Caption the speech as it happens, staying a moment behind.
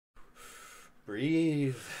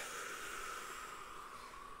Breathe.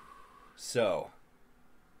 So,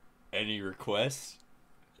 any requests?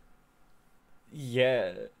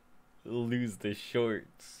 Yeah. Lose the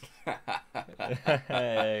shorts.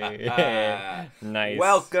 Nice.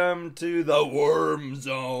 Welcome to the Worm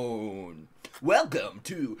Zone. Welcome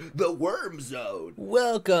to the Worm Zone.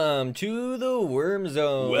 Welcome to the Worm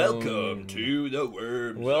Zone. Welcome to the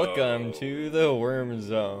Worm Zone. Welcome to the Worm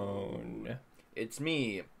Zone. It's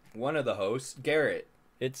me, one of the hosts, Garrett.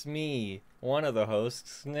 It's me, one of the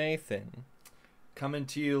hosts, Nathan. Coming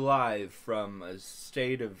to you live from a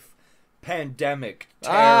state of pandemic,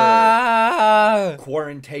 terror,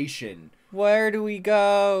 quarantation. Where do we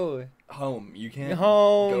go? Home. You can't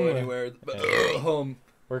Home. go anywhere. Home.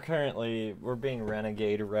 We're being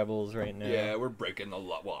renegade rebels right now. Yeah, we're breaking the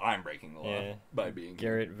law. Well, I'm breaking the law by being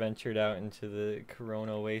Garrett ventured out into the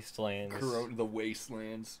Corona wastelands. The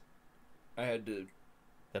wastelands. I had to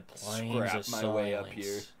the plains scrap my way up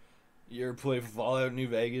here. You ever play Fallout New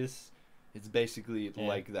Vegas? It's basically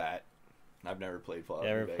like that. I've never played Fallout New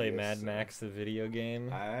Vegas. You ever play Mad Max the video game?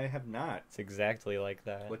 I have not. It's exactly like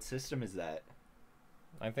that. What system is that?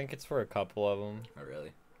 I think it's for a couple of them. Oh,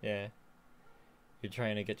 really? Yeah. You're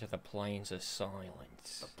trying to get to the Plains of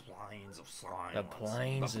Silence. The Plains of Silence. The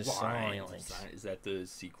Plains of Silence. Is that the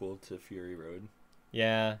sequel to Fury Road?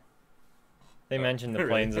 Yeah. They mentioned the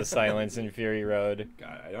Plains of Silence in Fury Road.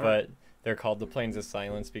 God, I don't but they're called the Plains of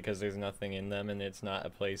Silence because there's nothing in them and it's not a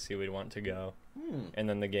place you would want to go. And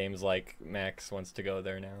then the game's like, Max wants to go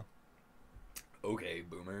there now. Okay,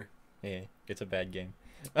 boomer. Yeah, it's a bad game.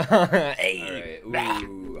 Hey, alright,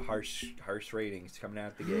 ooh, harsh ratings coming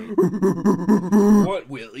out the gate. What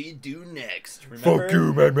will he do next? Remember, fuck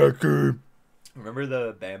you, Mad Max game. Remember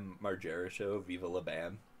the Bam Margera show, Viva La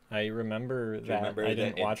Bam? I remember that. I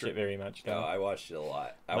didn't watch it very much, though. No, I watched it a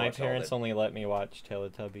lot. My parents only let me watch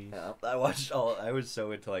Teletubbies. Yeah, I was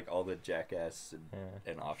so into like all the Jackass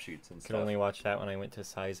and offshoots and stuff. Could only watch that when I went to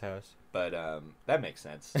Sai's house. But that makes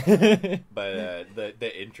sense. But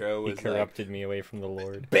the intro was he corrupted me away from the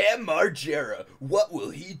Lord. Bam Margera, what will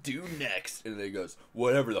he do next? And then he goes,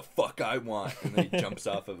 whatever the fuck I want. And then he jumps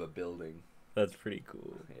off of a building. That's pretty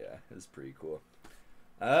cool. Yeah, it's pretty cool.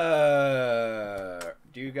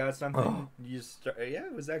 Do you got something? Yeah,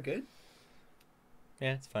 was that good?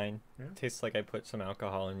 Yeah, it's fine. Yeah. It tastes like I put some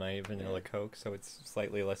alcohol in my vanilla Coke, so it's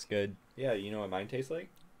slightly less good. Yeah, you know what mine tastes like?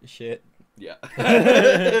 Shit. Yeah.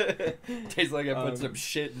 Tastes like I put some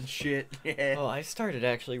shit in shit. Well, I started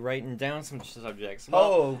actually writing down some subjects.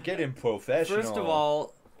 Well, getting professional. First of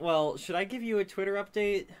all, should I give you a Twitter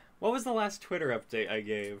update? What was the last Twitter update I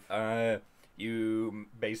gave? You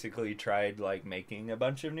basically tried like making a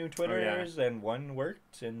bunch of new Twitters and one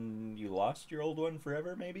worked and you lost your old one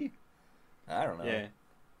forever, maybe? I don't know. Yeah.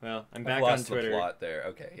 Well, I'm back lost on Twitter. The plot there.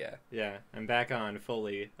 Okay, yeah. Yeah, I'm back on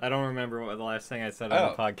fully. I don't remember what the last thing I said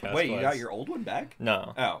on the podcast wait, was. You got your old one back?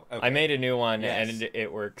 No. Oh, okay. I made a new one and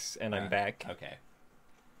it works and I'm back. Okay.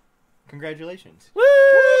 Congratulations.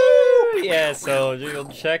 Woo! Yeah, so you'll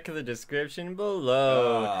check the description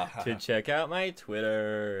below to check out my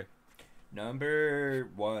Twitter. Number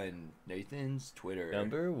 1, Nathan's Twitter.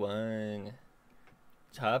 Number 1.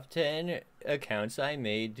 Top 10 accounts I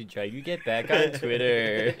made to try to get back on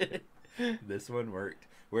Twitter. This one worked.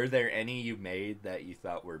 Were there any you made that you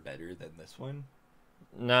thought were better than this one?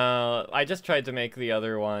 No, I just tried to make the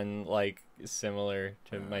other one, like, similar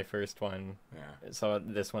to my first one. Yeah. So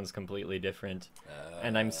this one's completely different.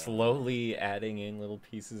 And I'm slowly adding in little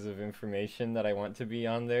pieces of information that I want to be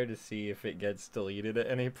on there to see if it gets deleted at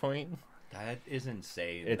any point. That is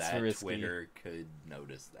insane. It's that risky. Twitter could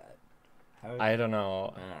notice that. I don't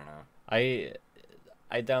know. I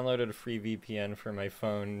downloaded a free VPN for my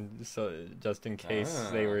phone, so just in case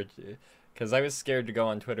they were, because I was scared to go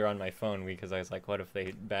on Twitter on my phone because I was like, what if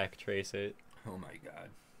they backtrace it? Oh my god.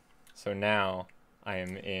 So now I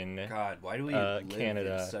am in God, why do we live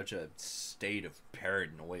Canada. in such a state of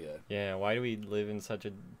paranoia? Yeah, why do we live in such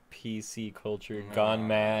a PC culture gone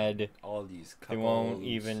mad? All these couples. They won't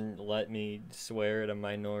even let me swear at a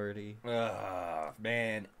minority.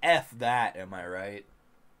 Man, F that, am I right?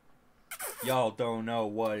 Y'all don't know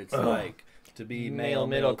what it's like to be male,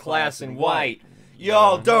 middle class, and white.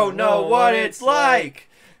 Y'all don't know what it's like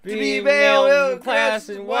to be male, middle class,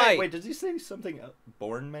 and white. Wait, does he say something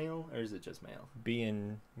born male, or is it just male?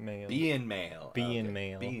 Being male. Being male. Being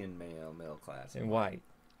male. Being male, middle class, and white.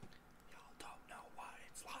 Y'all don't know what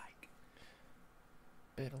it's like.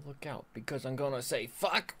 Better look out, because I'm gonna say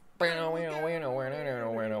fuck. This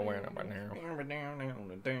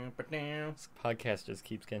podcast just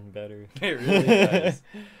keeps getting better. It really does.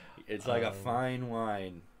 It's like a fine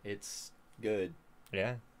wine. It's good.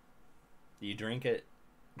 Yeah. You drink it.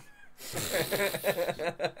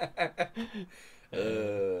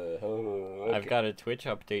 Okay. I've got a Twitch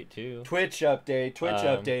update too. Twitch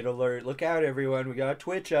update alert. Look out, everyone. We got a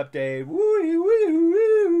Twitch update. Woo.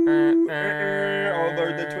 All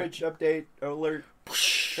aboard the Twitch update alert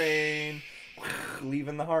train.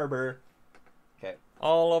 Leaving the harbor. Okay.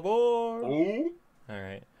 All aboard. Oh. All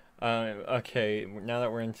right. Okay, now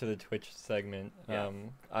that we're into the Twitch segment,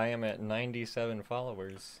 I am at 97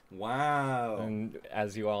 followers. Wow. And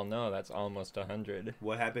as you all know, that's almost 100.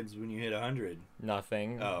 What happens when you hit 100?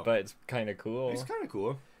 Nothing, Oh. but it's kind of cool. It's kind of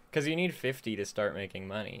cool. Because you need 50 to start making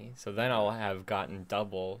money, so then I'll have gotten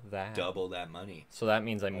double that. Double that money. So that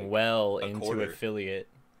means I'm Like well a into quarter. affiliate.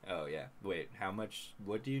 Oh, yeah. Wait, how much?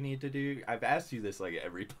 What do you need to do? I've asked you this like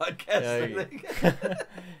every podcast. Yeah, I think.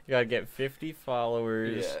 You gotta get 50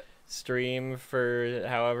 followers. Yeah. Stream for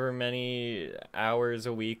however many hours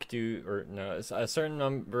a week, a certain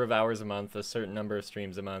number of hours a month, a certain number of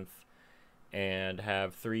streams a month, and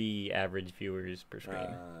have 3 average viewers per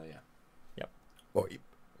stream. Yeah. Yep.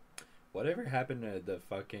 Whatever happened to the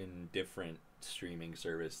fucking different streaming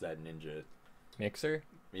service that Ninja? Mixer?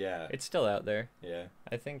 Yeah. It's still out there. Yeah.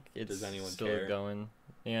 I think it's Does anyone still care? going.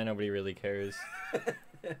 Yeah, nobody really cares.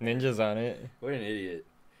 Ninja's on it. What an idiot.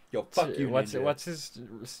 Yo, fuck you, Ninja. What's his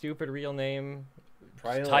stupid real name?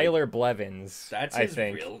 Probably Tyler Blevins. That's I his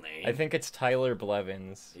think. real name. I think it's Tyler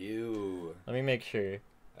Blevins. Ew. Let me make sure.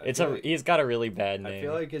 I He's got a really bad name. I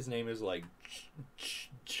feel like his name is like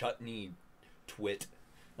Chutney Twit.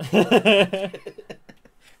 Oh,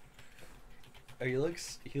 he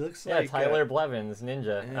looks yeah, like Tyler Blevins,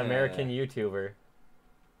 Ninja, yeah. American YouTuber.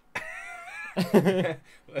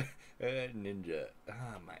 Ninja.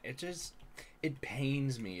 Oh my! It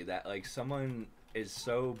pains me that like someone is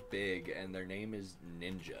so big and their name is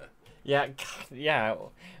Ninja. Yeah, God, yeah.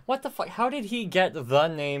 What the fuck? How did he get the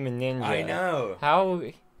name Ninja? I know. How?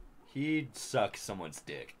 He'd suck someone's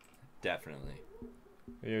dick. Definitely.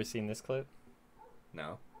 Have you ever seen this clip?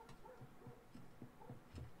 No.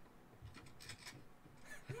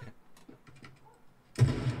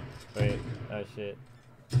 Wait. Oh shit.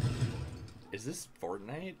 Is this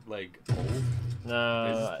Fortnite like old? No.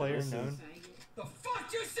 Is this player known? The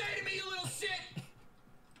fuck you say to me, you little shit?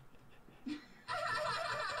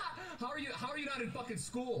 How are you not in fucking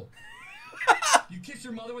school? You kiss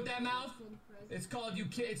your mother with that mouth? It's called you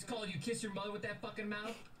kiss your mother with that fucking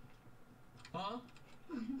mouth? Huh?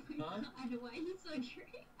 Huh? Why are you so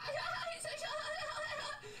great?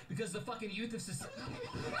 Because the fucking youth of society.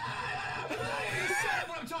 You shut up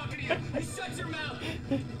when I'm talking to you. You shut your mouth.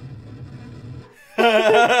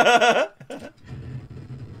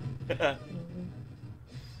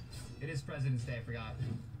 It is President's Day. I forgot.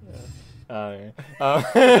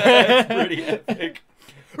 That's pretty epic.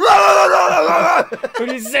 What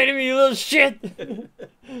did you say to me, you little shit?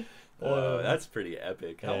 Whoa, that's pretty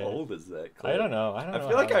epic. How Yeah. old is that clip? I don't know. I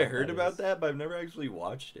feel like I heard about that, but I've never actually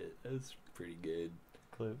watched it. That's pretty good.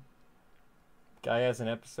 Clip. Guy has an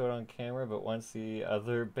episode on camera, but wants the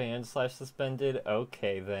other banned / suspended.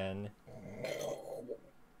 Okay, then.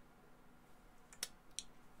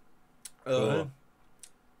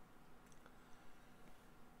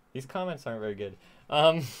 These comments aren't very good.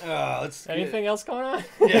 Let's Anything else going on?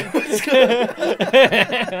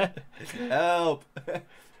 Yeah. Help.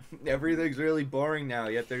 Everything's really boring now,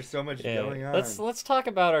 yet there's so much going on. Let's talk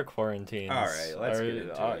about our quarantines. All right, let's get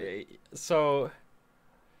into it. So,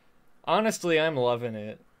 honestly, I'm loving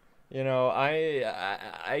it. You know,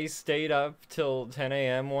 I stayed up till 10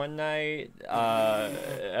 a.m. one night.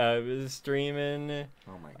 I was streaming.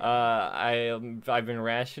 Oh my god. I've been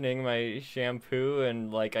rationing my shampoo,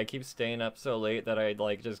 and like I keep staying up so late that I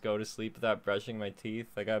like just go to sleep without brushing my teeth.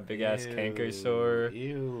 I got a big ass canker sore.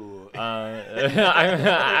 Ew.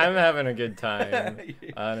 I'm having a good time,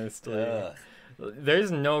 honestly. Ugh. There's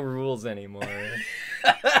no rules anymore.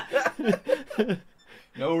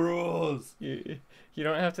 No rules. You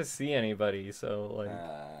don't have to see anybody, so like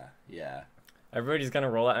Yeah. everybody's gonna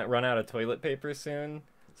run out of toilet paper soon,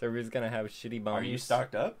 so everybody's gonna have shitty bums. Are you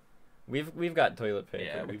stocked up? We've got toilet paper.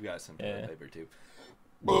 Yeah, we've got some toilet paper too.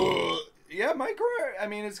 Yeah, my career. I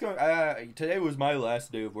mean, it's going. Today was my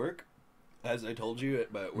last day of work, as I told you,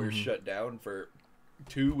 but we're shut down for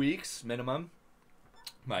 2 weeks minimum.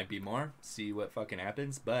 Might be more. See what fucking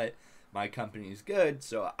happens. But my company's good,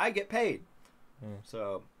 so I get paid.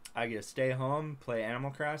 So I get to stay home, play Animal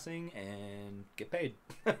Crossing, and get paid.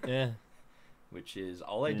 Yeah. Which is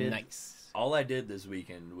all I did. Nice. All I did this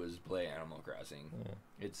weekend was play Animal Crossing. Yeah.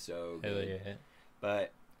 It's so good. Hell yeah.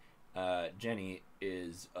 But Jenny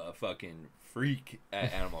is a fucking freak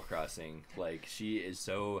at Animal Crossing. Like, she is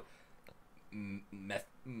so meth.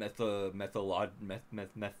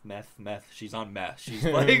 She's on meth. She's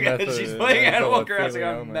playing Animal Crossing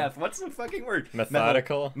on meth. What's the fucking word?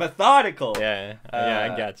 Methodical. Methodical. Yeah,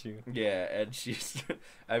 I got you. Yeah, and she's.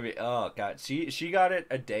 I mean, oh god, she got it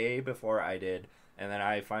a day before I did, and then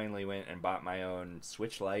I finally went and bought my own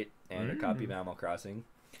Switch Lite and a copy of Animal Crossing.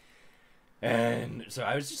 And so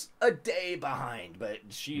I was just a day behind, but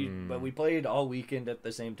we played all weekend at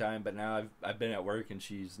the same time. But now I've been at work and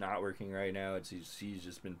she's not working right now, and she's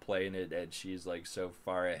just been playing it, and she's like so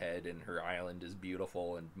far ahead, and her island is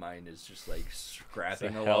beautiful, and mine is just like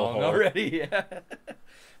scrapping along already. Yeah.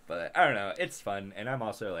 But I don't know, it's fun, and I'm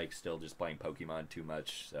also like still just playing Pokemon too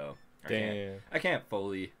much, so I can't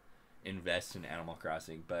fully invest in Animal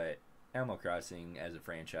Crossing. But Animal Crossing as a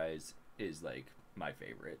franchise is like my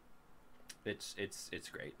favorite. It's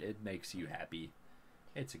great. It makes you happy.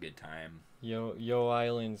 It's a good time. Yo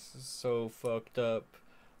island's so fucked up.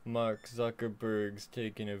 Mark Zuckerberg's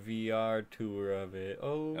taking a VR tour of it.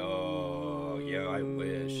 Oh, yo, I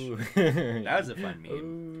wish. That was a fun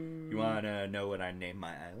meme. You wanna know what I named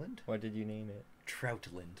my island? What did you name it?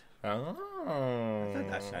 Troutland. Oh, I thought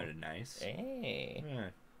that sounded nice. Hey. Yeah.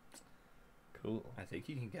 Cool. I think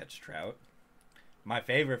you can catch trout. My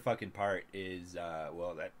favorite fucking part is,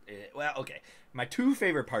 okay. My two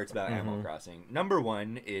favorite parts about Animal Crossing. Number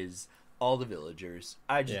one is all the villagers.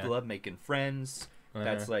 I just love making friends.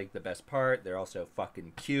 That's like the best part. They're also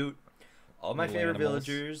fucking cute. All my favorite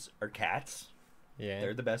villagers are cats. Yeah.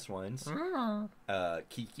 They're the best ones.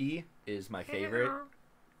 Kiki is my favorite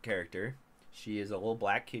character. She is a little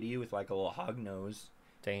black kitty with like a little hog nose.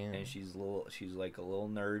 Damn. And she's like a little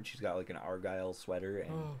nerd. She's got like an Argyle sweater,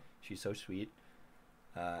 and she's so sweet.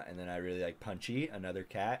 And then I really like Punchy, another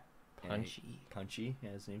cat. Punchy. Yeah,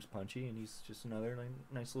 his name's Punchy, and he's just another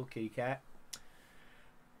nice little kitty cat.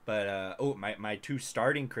 But my two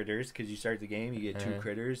starting critters, because you start the game, you get two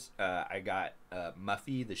critters. I got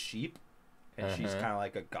Muffy the sheep, and she's kind of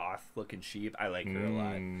like a goth looking sheep. I like her a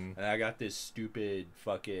lot. And I got this stupid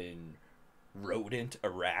fucking rodent, a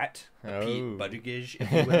rat, Pete Buttigieg,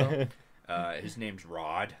 if you will. His name's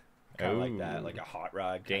Rod. Kind of like that, like a hot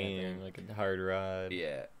rod kind of thing. Like a hard rod.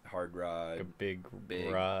 Yeah, hard rod. Like a big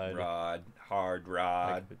rod. Hard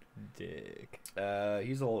rod. Like a dick.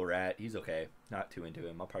 He's a little rat. He's okay. Not too into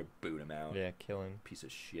him. I'll probably boot him out. Yeah, kill him. Piece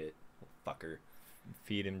of shit. Fucker.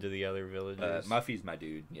 Feed him to the other villagers. Muffy's my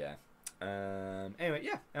dude, yeah. Anyway,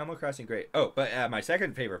 yeah, Animal Crossing, great. Oh, but my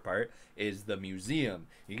second favorite part is the museum.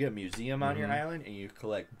 You get a museum on your island, and you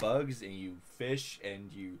collect bugs, and you fish,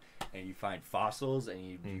 and you find fossils,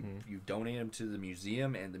 and you donate them to the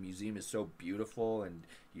museum, and the museum is so beautiful, and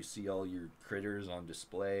you see all your critters on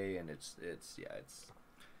display, and it's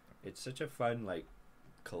such a fun like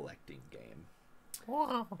collecting game.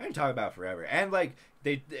 Wow. I can talk about it forever, and like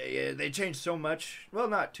they changed so much. Well,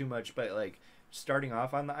 not too much, but like. Starting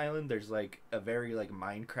off on the island, there's like a very like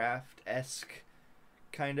Minecraft-esque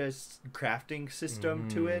kind of crafting system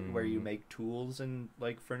to it, where you make tools and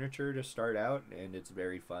like furniture to start out, and it's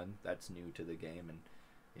very fun. That's new to the game, and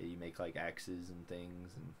you make like axes and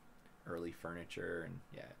things and early furniture, and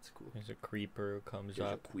yeah, it's cool. There's a creeper who comes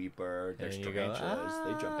There's up. a creeper. There's tarantulas.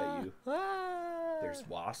 They jump at you. There's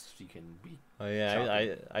wasps. You can be. Oh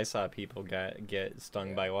yeah, I saw people get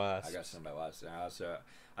stung by wasps. I got stung by wasps. And also,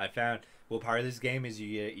 I found part of this game is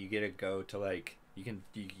you get to go to like you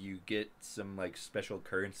get some like special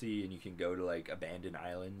currency, and you can go to like abandoned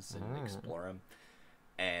islands and explore them.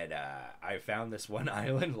 And I found this one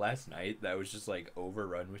island last night that was just like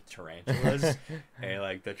overrun with tarantulas. And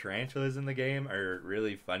like the tarantulas in the game are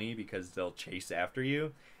really funny because they'll chase after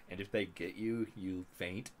you, and if they get you, you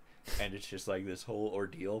faint. And it's just like this whole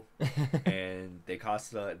ordeal, and they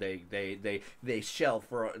cost they sell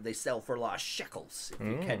for a lot of shekels if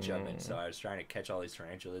you catch them. And so I was trying to catch all these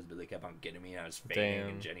tarantulas, but they kept on getting me, and I was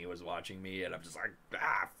fainting. And Jenny was watching me, and I'm just like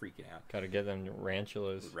freaking out. Gotta get them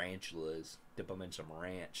ranchulas, dip them in some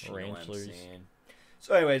ranch. You know what I'm saying?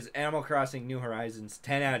 So anyways, Animal Crossing New Horizons,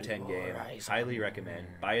 10 out of 10 game. Highly recommend.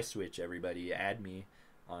 Buy a Switch, everybody. Add me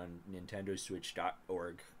on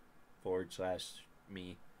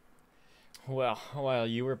nintendoswitch.org/me. Well, while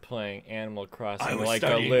you were playing Animal Crossing like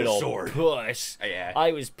a little puss,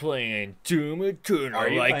 I was playing Doom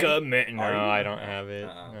Eternal like a man. No, I don't have it.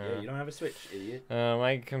 Yeah, you don't have a Switch, idiot.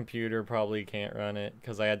 My computer probably can't run it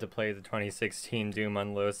because I had to play the 2016 Doom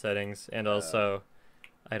on low settings, and also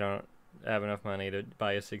I don't have enough money to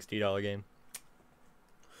buy a $60 game.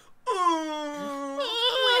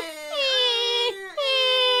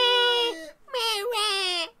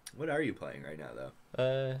 What are you playing right now, though?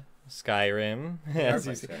 Skyrim.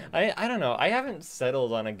 I don't know. I haven't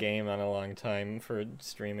settled on a game in a long time for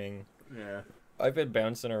streaming. Yeah. I've been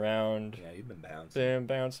bouncing around. Yeah, you've been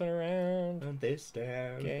bouncing. around On this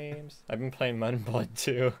town. games. I've been playing Mud and Blood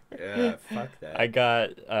too. Yeah, fuck that. I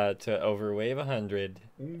got to over wave 100,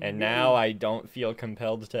 and now I don't feel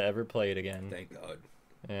compelled to ever play it again. Thank God.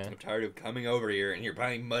 Yeah. I'm tired of coming over here and you're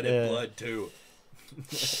playing Mud and Blood too.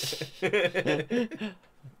 I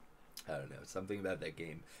don't know. Something about that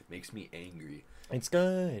game makes me angry. It's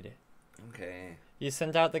good. Okay. You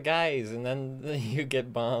send out the guys, and then you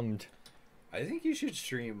get bombed. I think you should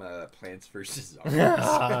stream Plants vs. Zombies. No,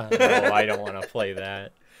 I don't want to play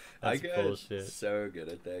that. I That's got bullshit. so good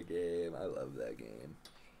at that game. I love that game.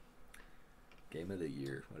 Game of the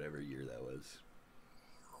year, whatever year that was.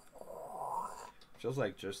 Feels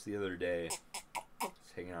like just the other day,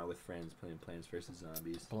 just hanging out with friends playing Plants vs.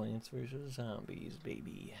 Zombies. Plants vs. Zombies,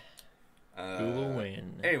 baby. Who will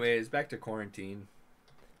win? Anyways, back to quarantine.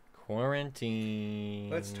 Quarantine.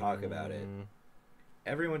 Let's talk about it.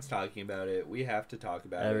 Everyone's talking about it. We have to talk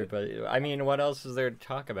about Everybody. I mean, what else is there to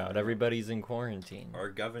talk about? Everybody's in quarantine. it. Our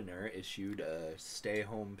governor issued a stay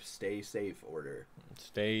home, stay safe order.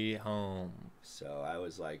 Stay home. So I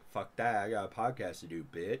was like, fuck that. I got a podcast to do,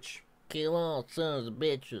 bitch. Kill all sons of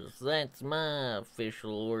bitches. That's my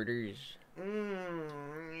official orders.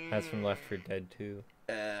 That's from Left 4 Dead 2.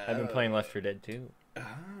 I've been playing Left 4 Dead 2.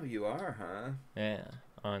 Oh, you are, huh? Yeah,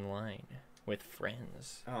 online. With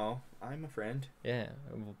friends. Oh, I'm a friend. Yeah,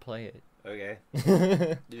 we'll play it. Okay.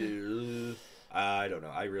 I don't know.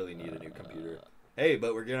 I really need a new computer. Hey,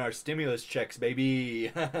 but we're getting our stimulus checks,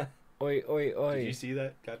 baby. Oi, oi, oi. Did you see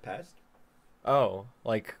that got passed? Oh,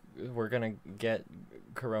 like, we're gonna get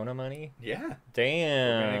Corona money? Yeah.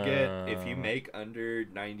 Damn. We're gonna get, if you make under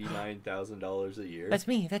 $99,000 a year. That's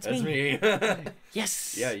me. That's me.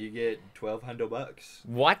 Yes. Yeah, you get $1,200.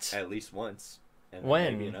 What? At least once. And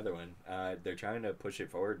When? maybe another one. They're trying to push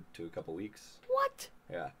it forward to a couple weeks. What?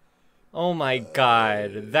 Yeah. Oh my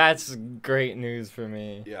god, that's great news for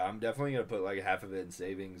me. Yeah, I'm definitely gonna put like half of it in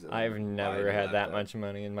savings. And I've buy never a had that laptop. much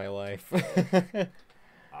money in my life.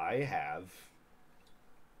 I have.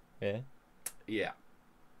 Yeah. Yeah.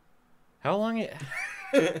 How long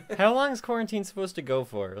how long is quarantine supposed to go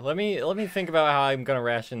for? Let me think about how I'm gonna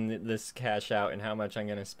ration this cash out and how much I'm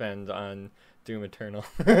gonna spend on Doom Eternal.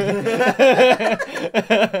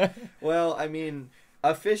 Well, I mean,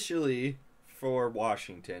 officially for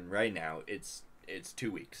Washington right now, it's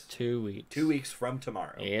 2 weeks. 2 weeks. 2 weeks from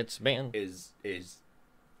tomorrow It's been. is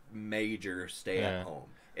major stay Yeah. at home.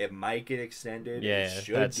 It might get extended. Yeah, it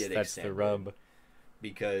should that's get the extended. rub.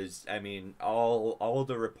 Because I mean, all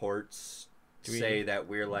the reports Do we- say that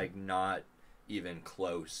we're like not even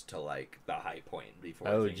close to like the high point before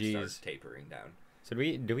Oh, things geez. start tapering down. So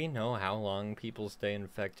do we know how long people stay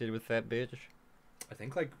infected with that bitch? I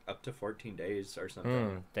think like up to 14 days or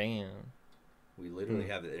something. Damn. We literally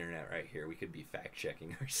have the internet right here. We could be fact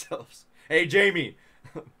checking ourselves. Hey, Jamie,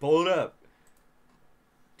 pull it up.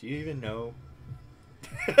 Do you even know?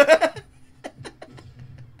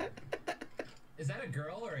 Is that a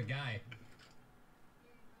girl or a guy?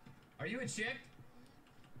 Are you a chick?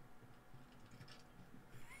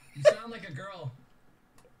 You sound like a girl.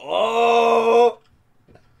 Oh!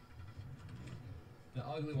 The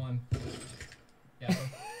ugly one. Yeah.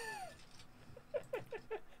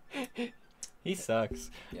 He sucks.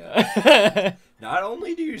 Yeah. Not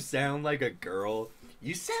only do you sound like a girl,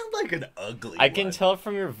 you sound like an ugly I can one. tell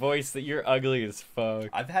from your voice that you're ugly as fuck.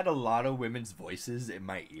 I've had a lot of women's voices in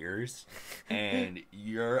my ears, and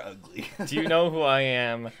you're ugly. Do you know who I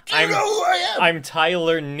am? Do you know who I am? I'm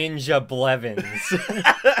Tyler Ninja Blevins.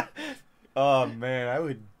 Oh man, I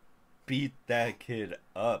would beat that kid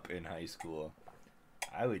up in high school.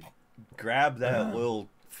 I would grab that little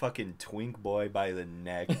fucking twink boy by the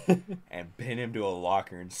neck and pin him to a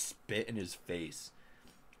locker and spit in his face.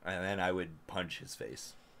 And then I would punch his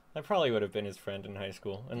face. I probably would have been his friend in high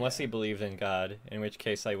school, unless he believed in God, in which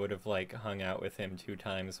case I would have, like, hung out with him 2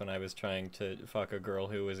 times when I was trying to fuck a girl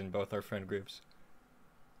who was in both our friend groups.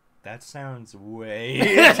 That sounds way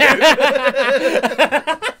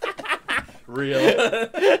Real.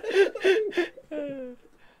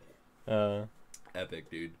 epic,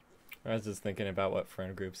 dude. I was just thinking about what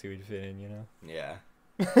friend groups he would fit in, you know? Yeah.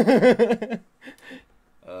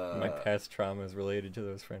 My past trauma is related to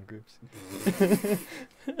those friend groups.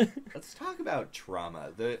 Let's talk about trauma.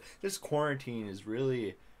 This quarantine is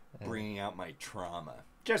really bringing out my trauma.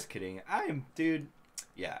 Just kidding. Dude.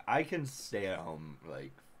 Yeah, I can stay at home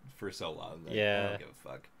like for so long. That I don't give a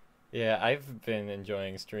fuck. Yeah, I've been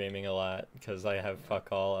enjoying streaming a lot because I have fuck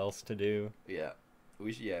all else to do. Yeah,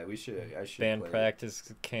 we should. I should. Band play.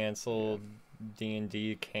 practice canceled.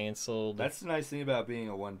 D&D canceled. That's the nice thing about being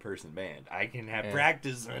a one-person band. I can have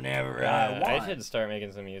practice whenever I want. I should start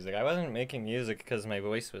making some music. I wasn't making music because my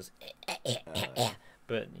voice was...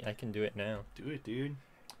 but I can do it now. Do it, dude.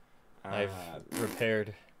 I've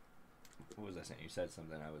repaired. What was I saying? You said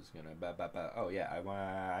something I was gonna... Oh, yeah.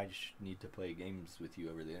 I just need to play games with you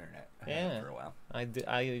over the internet. Yeah. For a while. I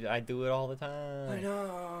do it all the time. I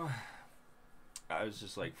know. I was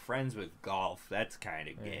just like, friends with golf. That's kind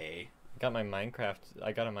of gay. I got a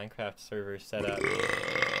Minecraft server set up.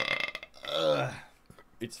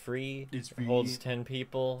 It's free. It's free. It holds 10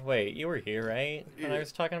 people. Wait, you were here, right? When I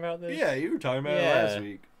was talking about this? Yeah, you were talking about it last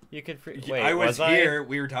week. You could free... Wait, I was here.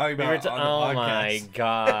 We were talking about it on the podcast. Oh my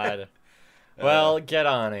god. Well, get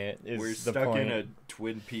on it. We're stuck in a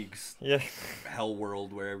Twin Peaks hell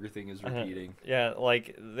world where everything is repeating. Yeah,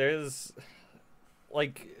 like, there's...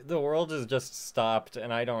 Like, the world has just stopped,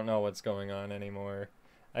 and I don't know what's going on anymore.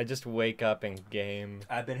 I just wake up and game.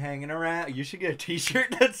 I've been hanging around. You should get a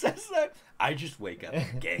t-shirt that says that. I just wake up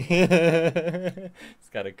and game. It's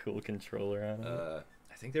got a cool controller on it.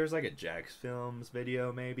 I think there was like a Jax Films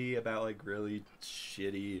video maybe about like really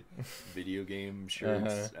shitty video game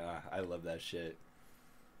shirts. I love that shit.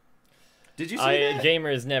 Did you see that?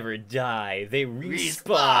 Gamers never die. They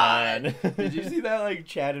respawn. Did you see that like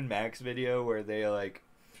Chad and Max video where they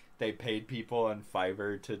paid people on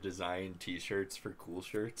Fiverr to design t-shirts for cool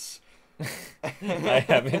shirts? I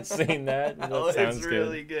haven't seen that. That sounds it's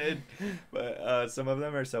really good. But some of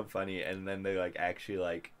them are so funny, and then they like actually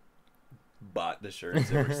like bought the shirts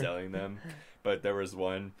and were selling them. But there was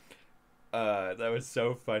one that was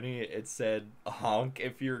so funny. It said honk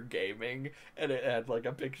if you're gaming, and it had like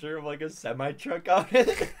a picture of like a semi-truck on it.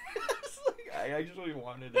 It's like, I actually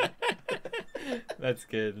wanted it. That's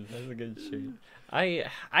good. That's a good shirt.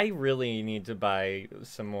 I really need to buy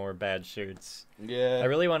some more bad shirts. Yeah. I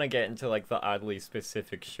really want to get into like the oddly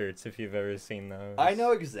specific shirts, if you've ever seen those. I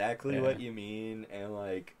know exactly what you mean, and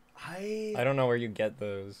like I don't know where you get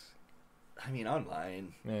those. I mean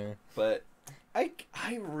online. Yeah. But I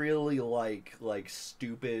really like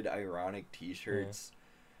stupid ironic t-shirts.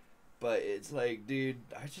 But it's like, dude,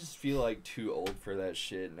 I just feel like too old for that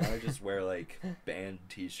shit. Now I just wear like band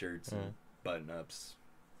t-shirts and button-ups.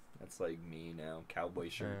 That's like me now. Cowboy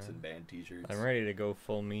shirts and band t-shirts. I'm ready to go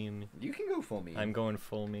full meme. You can go full meme. I'm going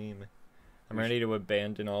full meme. I'm ready to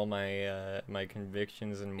abandon all my my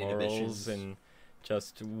convictions and morals and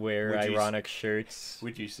just wear ironic shirts.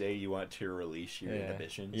 Would you say you want to release your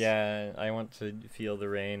inhibitions? Yeah, I want to feel the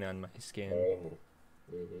rain on my skin.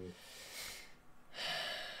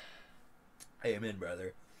 Amen,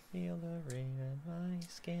 brother. Feel the rain on my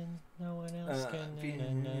skin. No one else can.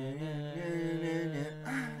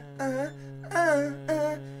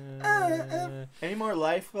 Any more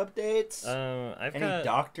life updates? I've any got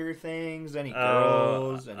doctor things? Any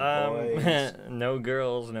girls? Any boys? No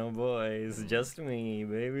girls, no boys, just me,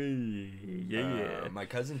 baby. Yeah. My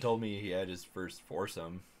cousin told me he had his first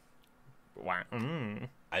foursome. Wow.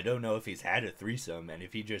 I don't know if he's had a threesome, and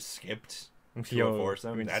if he just skipped to a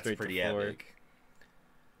foursome, that's pretty epic.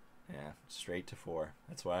 Yeah, straight to 4.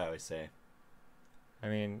 That's what I always say. I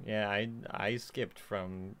mean, yeah, I skipped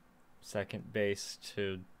from second base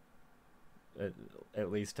to at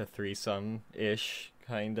least a threesome-ish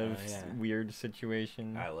kind of weird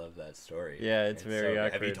situation. I love that story. Yeah, it's very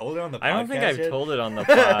awkward. Have you told it on the podcast? I don't think I've told it on the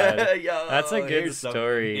pod. Yo, that's a good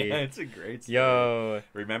story. Yeah, it's a great story. Yo.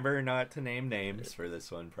 Remember not to name names for this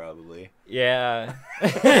one, probably. Yeah.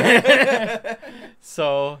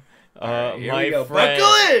 So... right, here we go.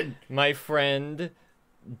 Buckle in! My friend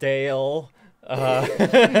Dale.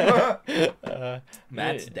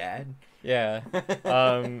 Matt's dad. Yeah.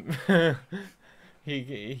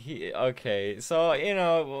 He. Okay.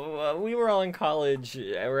 So we were all in college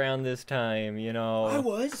around this time. I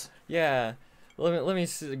was. Yeah. Let me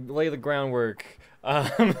lay the groundwork.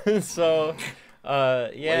 So.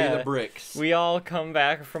 Lay the bricks. We all come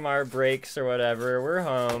back from our breaks or whatever. We're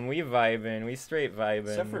home. We vibing. We straight vibing.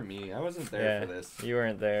 Except for me. I wasn't there for this. You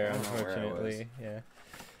weren't there, unfortunately. Yeah.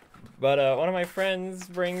 But one of my friends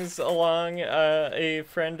brings along a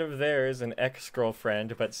friend of theirs, an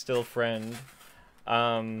ex-girlfriend, but still friend.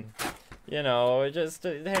 Just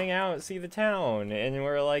to hang out, see the town. And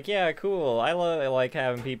we're like, yeah, cool. I like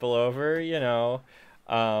having people over,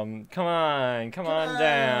 Come on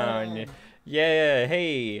down. Yeah,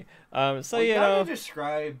 hey. How do you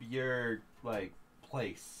describe your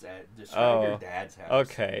describe your dad's house?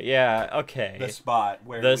 Okay, yeah, okay. The spot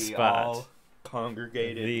where all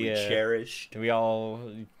congregated, we cherished. We all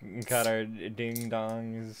got our ding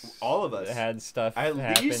dongs. All of us had stuff at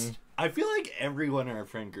happen. Least, I feel like everyone in our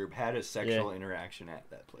friend group had a sexual interaction at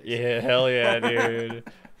that place. Yeah, hell yeah, dude.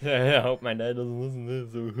 I hope my dad doesn't listen to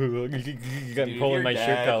this. I'm pulling my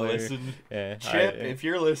shirt collar. Yeah, Chip, if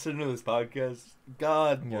you're listening to this podcast,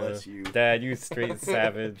 God bless you. Dad, you straight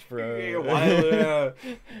savage, bro.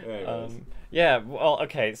 Yeah, well,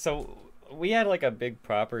 okay, so we had like a big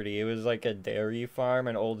property. It was like a dairy farm,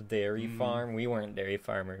 an old dairy farm. We weren't dairy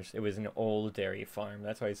farmers. It was an old dairy farm.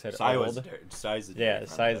 That's why I said old. Size of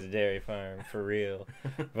dairy farm, for real.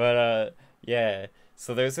 But, yeah.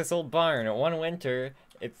 So there's this old barn. One winter,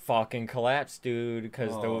 it fucking collapsed, dude, because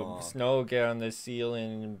the snow got on the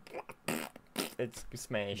ceiling and it's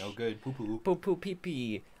smashed. No good. Poo-poo. Poo-poo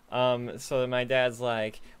pee-pee. So my dad's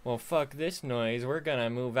like, well, fuck this noise. We're gonna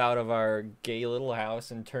move out of our gay little house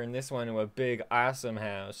and turn this one into a big, awesome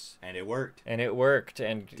house. And it worked. And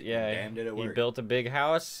yeah, damn did it work. He built a big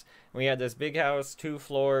house. We had this big house, 2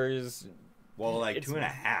 floors. Well, like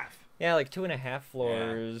 2.5. Yeah, like 2.5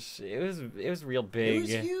 floors. Yeah. It was real big. It was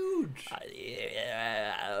huge.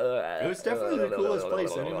 It was definitely the coolest place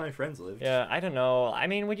any of my friends lived. Yeah, I don't know. I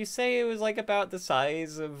mean, would you say it was like about the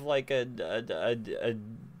size of like a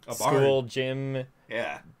school gym?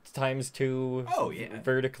 Yeah. Times 2. Oh yeah.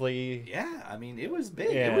 Vertically. Yeah, I mean it was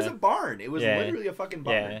big. Yeah. It was a barn. It was literally a fucking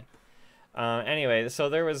barn. Yeah. Anyway, so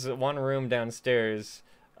there was one room downstairs.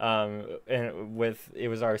 And it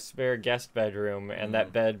was our spare guest bedroom, and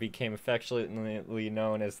that bed became affectionately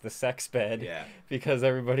known as the sex bed. Yeah. Because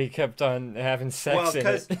everybody kept on having sex in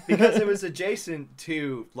it. Because it was adjacent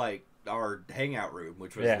to like our hangout room,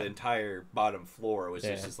 which was the entire bottom floor. It was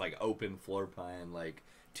just this like open floor plan, like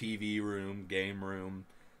TV room, game room.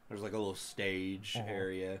 There was like a little stage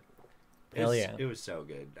area. It was so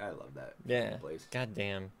good. I love that place. God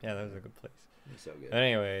damn. Yeah, that was a good place. So good.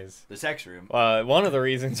 Anyways, the sex room. One of the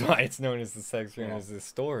reasons why it's known as the sex room is this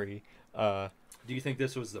story. Do you think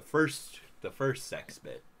this was the first sex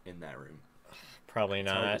bit in that room? Probably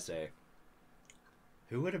not. It's hard to say.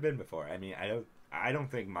 Who would have been before? I mean, I don't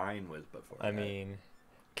think mine was before. I mean,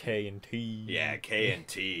 K and T. Yeah, K and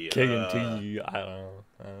T. K and T. I don't know.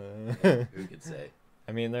 Who could say?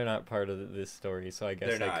 I mean, they're not part of this story, so I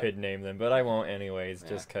guess I could name them, but I won't anyways,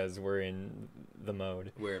 just because we're in the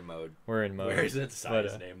mode. We're in mode. Where's that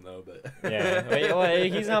size name, though? But yeah. Well,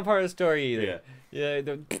 he's not part of the story either. Yeah.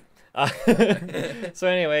 So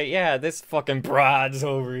anyway, this fucking broad's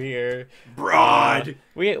over here. Broad!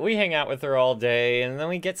 We hang out with her all day, and then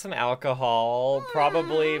we get some alcohol.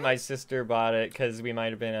 Probably my sister bought it, because we might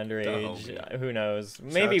have been underage. Who knows?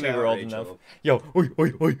 Maybe we were old enough. Yo, oi.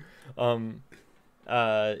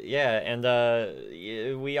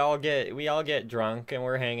 We all get drunk and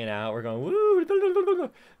we're hanging out. We're going woo.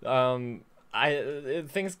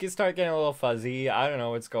 Things start getting a little fuzzy. I don't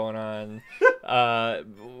know what's going on.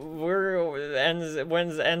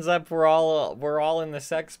 Ends up we're all in the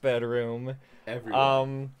sex bedroom.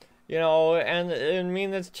 Everyone. And me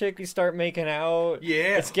and this chick, we start making out.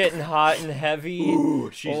 Yeah. It's getting hot and heavy. Ooh,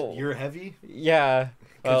 you're heavy? Yeah.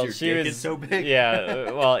 Well, your dick is so big.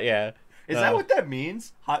 Yeah. Well, yeah. Is that what that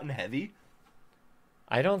means? Hot and heavy?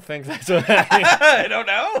 I don't think that's what that means. I don't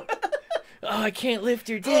know. Oh, I can't lift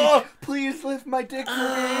your dick. Oh, please lift my dick for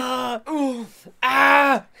me. Ooh.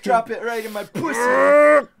 Drop it right in my pussy.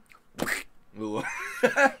 Ooh.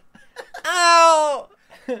 Ow.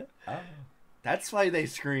 That's why they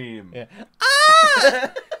scream. Yeah.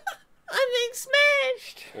 I'm being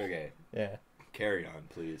smashed. Okay. Yeah. Carry on,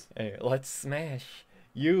 please. Anyway, let's smash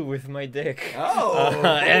you with my dick.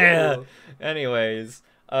 Oh. Anyways,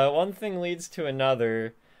 one thing leads to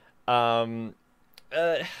another.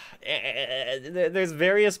 There's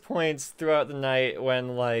various points throughout the night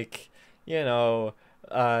when, like,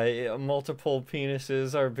 multiple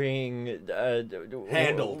penises are being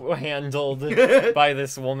handled by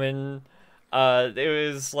this woman.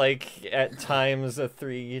 It was like at times a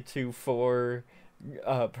 3 to 4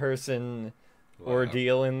 person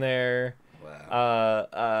ordeal in there.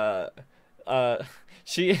 Wow.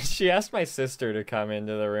 She asked my sister to come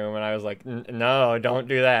into the room, and I was like, no, don't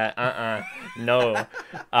do that. No.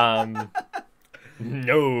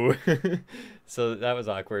 No. So that was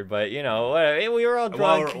awkward, but we were all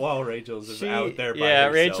drunk. While Rachel's just out there by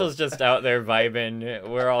herself. Rachel's just out there vibing.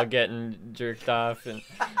 We're all getting jerked off, and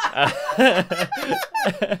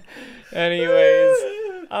anyways,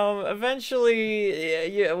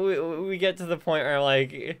 eventually, we get to the point where,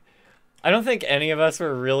 like, I don't think any of us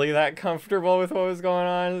were really that comfortable with what was going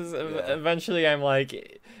on. Eventually, I'm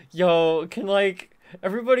like, yo, can, like,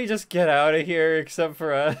 everybody just get out of here except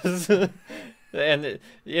for us? And,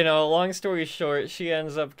 you know, long story short, she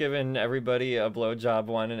ends up giving everybody a blowjob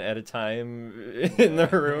one at a time in the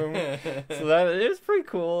room. So that it was pretty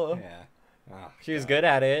cool. Yeah. Oh, She was God. good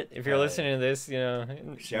at it. If you're listening to this, you know,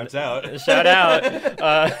 Shouts out. Shout out.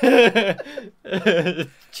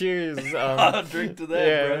 Cheers. I'll drink to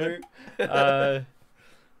that, brother.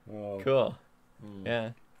 Oh. Cool. Mm. Yeah.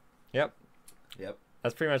 Yep. Yep.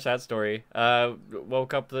 That's pretty much that story.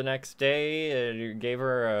 Woke up the next day, gave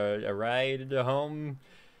her a ride home.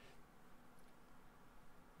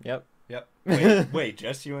 Yep. Yep. Wait,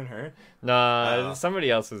 just you and her? Nah, somebody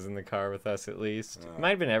else was in the car with us at least. Oh. Might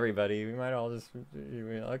have been everybody. We might all just...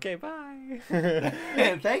 Okay, bye.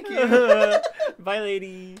 Thank you. Bye,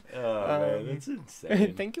 lady. Oh, man, that's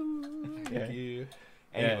insane. Thank you. Thank you.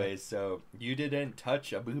 Anyways, so you didn't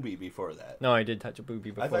touch a boobie before that. No, I did touch a boobie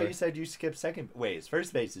before. I thought you said you skipped second. Wait,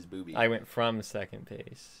 first base is boobie. I went from second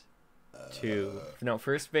base to... No,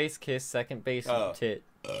 first base kiss, second base tit.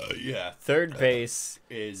 Yeah. Third base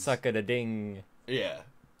is suck a ding. Yeah.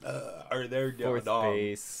 Are there Fourth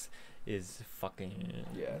base is fucking...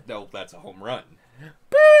 Yeah. No, that's a home run.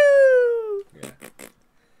 Boo! Yeah.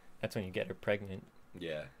 That's when you get her pregnant.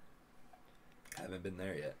 Yeah. Haven't been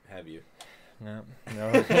there yet, have you? No,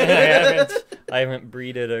 I haven't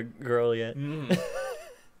breeded a girl yet.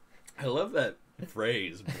 I love that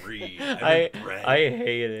phrase, breed. I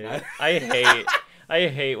hate it. I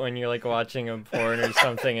hate when you're like watching a porn or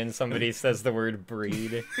something and somebody says the word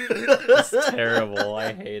breed. It's terrible.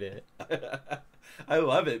 I hate it. I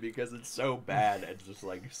love it because it's so bad and just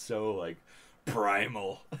like so like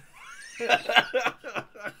primal.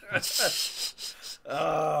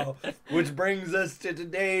 Oh, which brings us to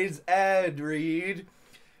today's ad read.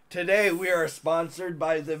 Today we are sponsored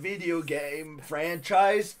by the video game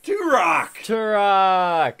franchise Turok.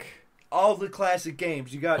 Turok. All the classic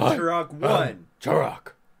games. You got Turok 1.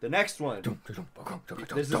 Turok. The next one.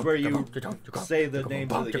 This is where you say the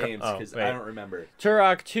names of the games because I don't remember.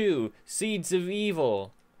 Turok 2. Seeds of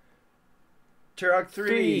Evil. Turok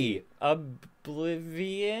 3.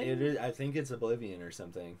 Oblivion. It is. I think it's Oblivion or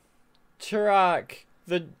something. Turok.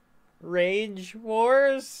 The Rage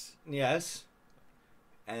Wars. Yes.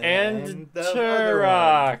 And the other one.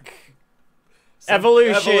 Turok.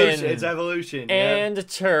 Evolution. It's Evolution. And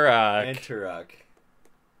Turok. And Turok.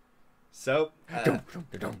 So, in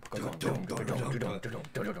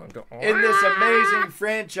this amazing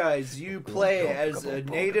franchise, you play as a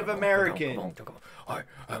Native American. I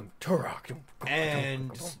am Turok.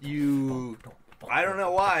 And you... I don't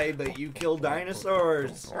know why, but you kill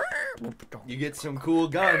dinosaurs. You get some cool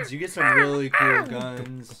guns. You get some really cool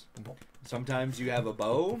guns. Sometimes you have a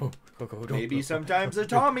bow. Maybe sometimes a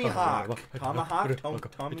Tomahawk. Tomahawk.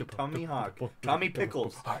 Tommy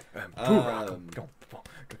Pickles.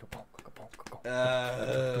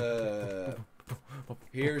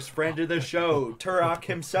 Here's friend of the show, Turok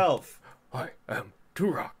himself. I am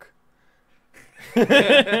Turok.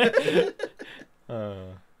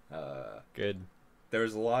 Good. There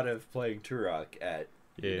was a lot of playing Turok at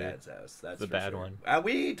your dad's house. That's the bad one.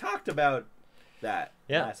 We talked about that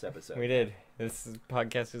last episode. We did. This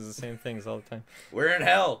podcast is the same things all the time. We're in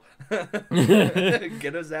hell.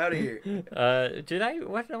 Get us out of here. Did I?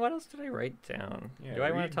 What else did I write down? Yeah, Do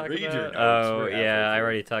I want to talk read about? your notes. Oh We're yeah, I halfway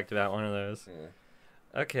already talked about one of those.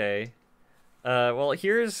 Yeah. Okay. Well,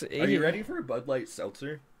 here's. Are you ready for a Bud Light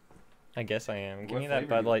seltzer? I guess I am. Give What me that flavor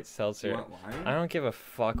Bud do you- Light Do seltzer. you want lime? I don't give a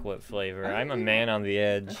fuck what flavor. I I'm a think- man on the I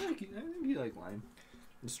edge. think you like lime.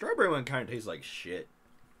 The strawberry one kind of tastes like shit.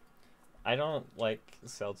 I don't like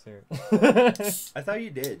seltzer. I thought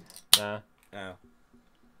you did. Nah. Oh.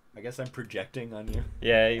 I guess I'm projecting on you.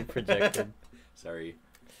 Yeah, you projected. Sorry.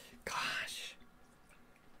 Gosh.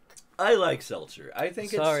 I like seltzer. I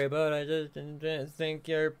think Sorry, but I just didn't think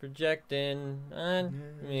you're projecting on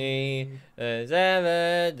me. As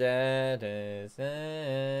evident as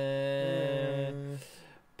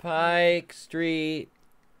Pike Street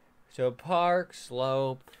to Park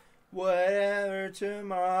Slope. whatever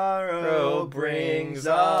tomorrow brings,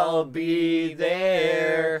 I'll be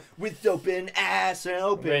there. With open ass and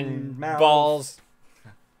open mouth. Balls.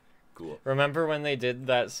 Cool. Remember when they did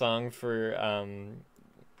that song for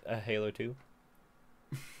Halo 2?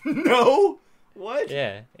 No? What?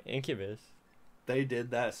 Yeah, Incubus. They did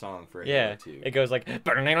that song for Yeah, Halo 2. it goes like.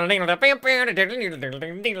 First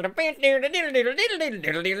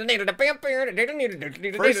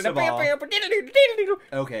of all-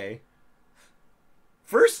 Okay.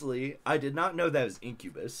 Firstly, I did not know that was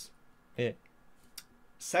Incubus. Yeah.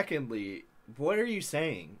 Secondly, what are you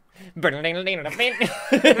saying?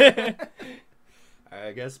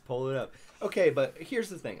 I guess pull it up. Okay, but here's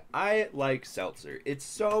the thing. I like seltzer. It's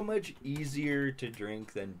so much easier to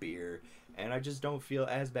drink than beer, and I just don't feel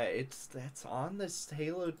as bad. That's on this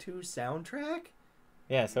Halo 2 soundtrack?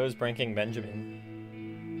 Yeah, so is Breaking Benjamin.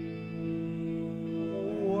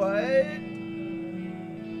 What?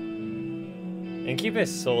 Incubus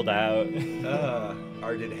sold out.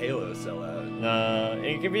 Or did Halo sell out?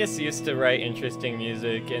 Incubus used to write interesting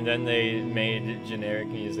music, and then they made generic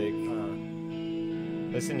music.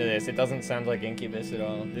 Listen to this. It doesn't sound like Incubus at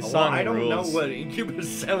all. This song I don't rules. know what Incubus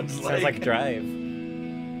sounds like. Sounds like Drive.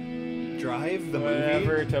 Drive, the movie?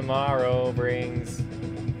 Whatever tomorrow brings.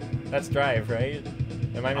 That's Drive, right?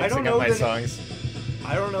 Am I mixing up my songs?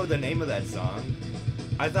 I don't know the name of that song.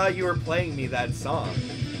 I thought you were playing me that song.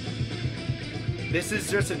 This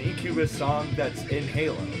is just an Incubus song that's in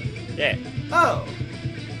Halo. Yeah. Oh.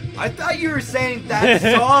 I thought you were saying that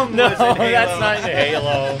song No, was in Halo. that's not in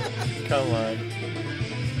Halo. Come on.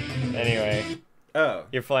 Anyway. Oh.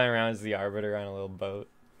 You're flying around as the Arbiter on a little boat.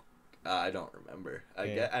 I don't remember.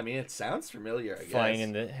 I mean, it sounds familiar, I guess. Flying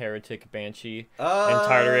in the Heretic Banshee. And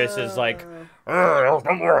Tartarus is like, there's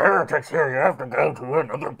no more heretics here. You have to go to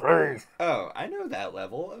another place. Oh, I know that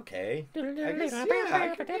level. Okay. I guess,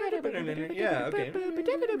 yeah. Yeah, okay.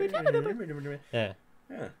 yeah.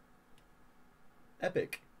 Yeah.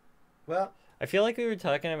 Epic. Well, I feel like we were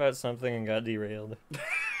talking about something and got derailed.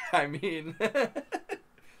 I mean,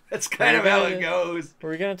 that's kind of how it goes. Were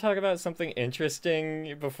we going to talk about something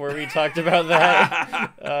interesting before we talked about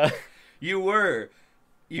that? You were.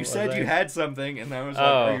 You said you had something, and I was like,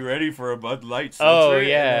 Oh. are you ready for a Bud Light Oh, seltzer?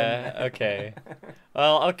 yeah. Okay.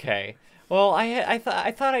 Well, okay. Well, I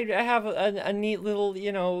thought I'd have a neat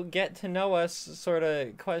little, get to know us sort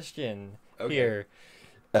of question here.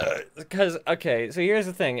 Because so here's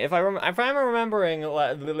the thing. If I'm remembering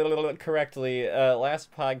correctly,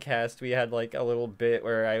 last podcast we had like a little bit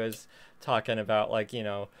where I was talking about like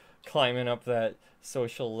climbing up that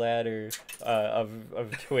social ladder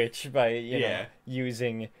of Twitch by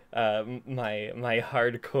using my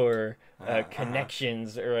hardcore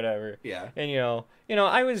connections or whatever. Yeah. And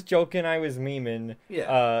I was joking, I was memeing. Yeah.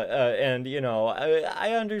 And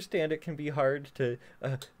I understand it can be hard to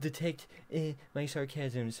detect my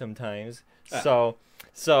sarcasm sometimes. So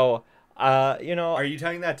are you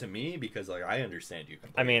telling that to me? Because like I understand you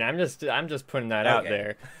completely. I mean, I'm just putting that out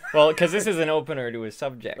there. Well, because this is an opener to a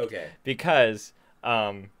subject. Okay. Because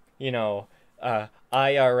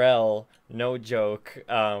IRL, no joke.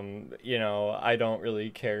 I don't really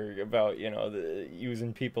care about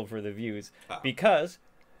using people for the views because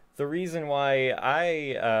the reason why I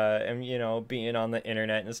am being on the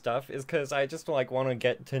internet and stuff is because I just like want to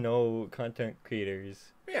get to know content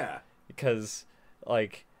creators. Yeah. Because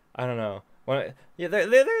like I don't know.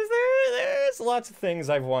 There's lots of things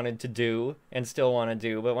I've wanted to do and still want to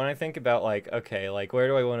do, but when I think about like, okay, like where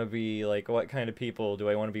do I want to be, like what kind of people do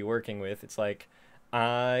I want to be working with, it's like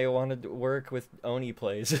I want to work with Oni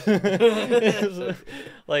Plays.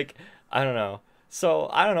 Like I don't know. So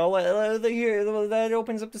I don't know. Here that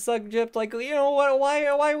opens up the subject. Like why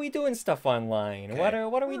are we doing stuff online? Okay.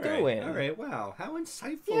 What are we doing? All right. Wow. How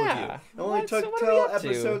insightful Yeah. of you. It only took what are we till up to?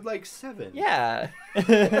 episode like 7. Yeah.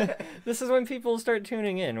 This is when people start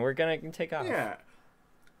tuning in. We're gonna take off. Yeah.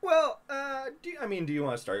 Well, do you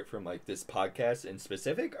want to start from like this podcast in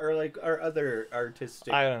specific, or like our other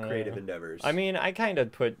artistic I don't know. creative endeavors? I mean, I kind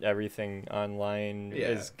of put everything online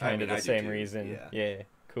is kind of the I do same too. reason. Yeah.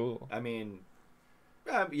 Cool. I mean,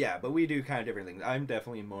 yeah, but we do kind of different things. I'm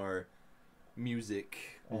definitely more music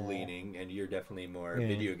leaning, and you're definitely more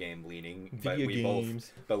video game leaning. Video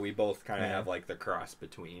games. But we both kind of have like the cross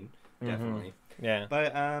between, definitely. Yeah.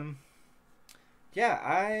 But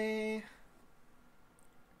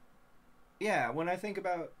when I think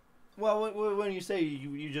about, when you say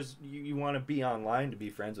you want to be online to be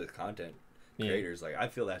friends with content creators, like I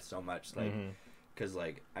feel that so much, like, because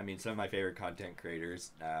like I mean some of my favorite content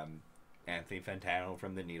creators, Anthony Fantano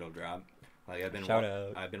from the Needle Drop, like I've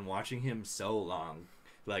been watching him so long,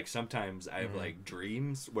 like sometimes I have like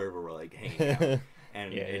dreams where we're like hanging out.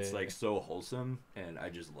 And it's like so wholesome, and I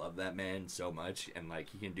just love that man so much, and like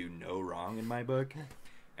he can do no wrong in my book.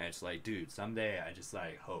 And it's like, dude, someday I just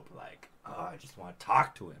like hope like, I just want to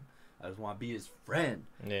talk to him. I just want to be his friend.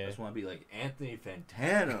 I just want to be like Anthony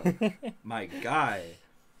Fantano, my guy.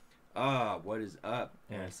 What is up?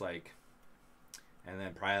 And it's like, and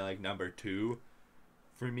then probably like number 2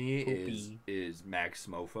 for me is Max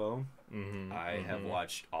Mofo. I have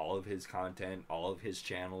watched all of his content, all of his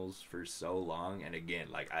channels for so long, and again,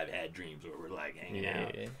 like I've had dreams where we're like hanging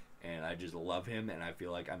out, and I just love him, and I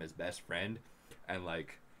feel like I'm his best friend, and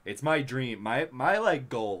like It's my dream. My like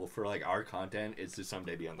goal for like our content is to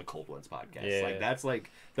someday be on the Cold Ones podcast. Yeah. Like that's like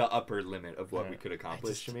the upper limit of what we could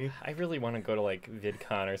accomplish to me. I really want to go to like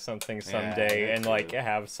VidCon or something Yeah, someday me and too. like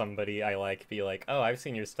have somebody I like be like, oh, I've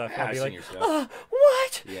seen your stuff. Yeah, I'll I've be seen like, your stuff.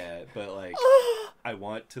 what? Yeah, but like I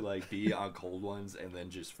want to like be on Cold Ones and then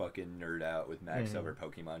just fucking nerd out with Max over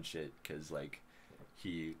Pokemon shit because like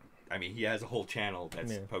he has a whole channel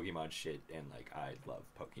that's Pokemon shit and like I love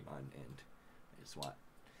Pokemon and I just want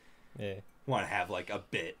to have like a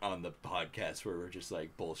bit on the podcast where we're just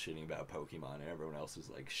like bullshitting about Pokemon and everyone else is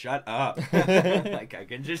like, shut up. Like I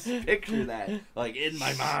can just picture that like in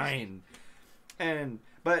my mind.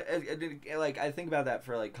 But like I think about that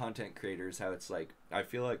for like content creators, how it's like I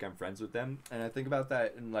feel like I'm friends with them, and I think about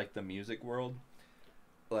that in like the music world.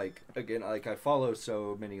 Like again, like I follow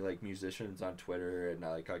so many like musicians on Twitter, and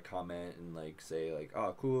I comment and like say like,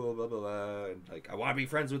 oh cool, blah blah blah, and like I want to be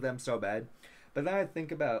friends with them so bad. But then I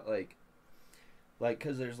think about like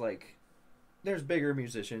because there's bigger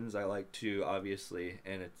musicians I like too, obviously,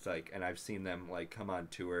 and it's like, and I've seen them like come on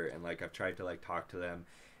tour, and like I've tried to like talk to them,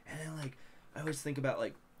 and then like I always think about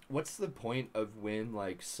like what's the point of when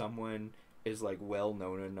like someone is like well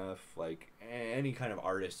known enough, like any kind of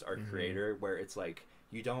artist or creator, where it's like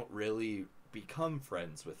you don't really become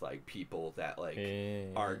friends with like people that like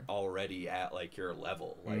aren't already at like your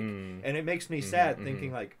level, like, and it makes me sad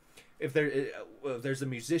thinking like if there's a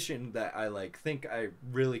musician that I like think I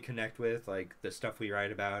really connect with, like the stuff we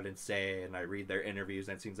write about and say, and I read their interviews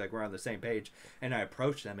and it seems like we're on the same page, and I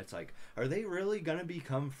approach them, it's like, are they really gonna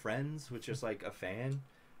become friends with just like a fan?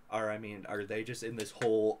 Or I mean, are they just in this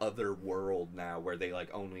whole other world now where they like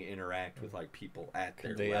only interact with like people at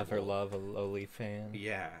their Could they level? ever love a lowly fan?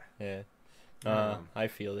 Yeah. I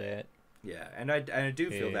feel that. Yeah, and I do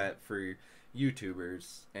feel that for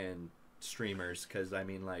YouTubers and streamers, because I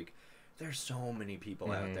mean, like, there's so many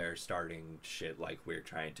people out there starting shit like we're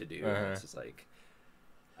trying to do. And it's just like,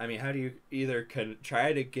 I mean, how do you either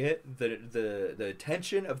try to get the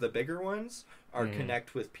attention of the bigger ones, or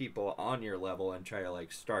connect with people on your level and try to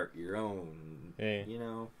like start your own, you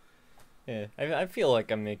know? Yeah, I feel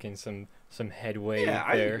like I'm making some headway there.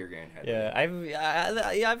 I think you're getting headway.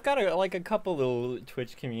 Yeah, I've got a couple little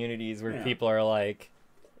Twitch communities where people are like,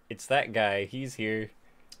 it's that guy, he's here.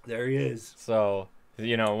 There he is. So,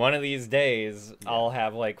 you know, one of these days, I'll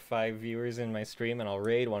have like 5 viewers in my stream, and I'll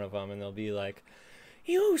raid one of them, and they'll be like,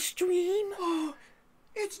 "You stream? Oh,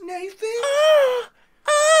 it's Nathan. Ah,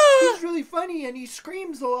 He's really funny and he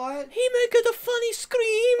screams a lot. he make a funny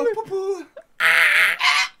scream." Oh, poo-poo.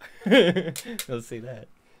 You'll see that.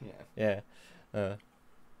 Yeah. Yeah.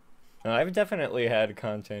 I've definitely had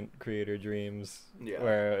content creator dreams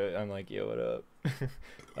where I'm like, yo, what up?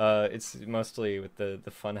 It's mostly with the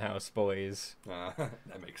Funhouse boys.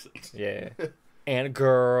 That makes sense. Yeah. And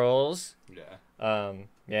girls. Yeah.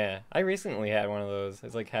 Yeah. I recently had one of those.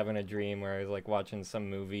 It's like having a dream where I was like watching some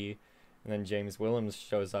movie, and then James Willems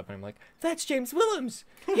shows up, and I'm like, that's James Willems!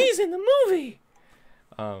 He's in the movie!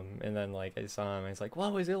 And then like I saw him, I was like,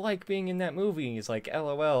 what was it like being in that movie? And he's like,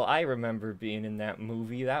 LOL, I remember being in that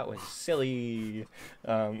movie. That was silly.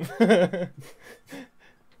 Yeah,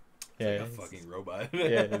 like a fucking robot.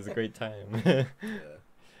 Yeah, it was a great time.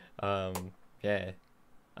 Yeah.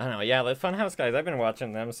 I don't know. Yeah, the Funhouse guys, I've been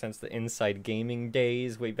watching them since the Inside Gaming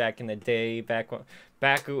days, way back in the day, back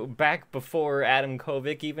before Adam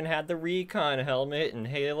Kovic even had the Recon helmet in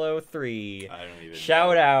Halo 3. I don't even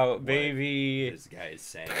Shout know out, what baby. This guy is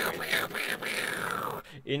saying right now.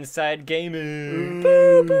 Inside Gaming.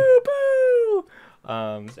 Boo, boo, boo.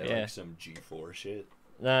 Is that like some G4 shit?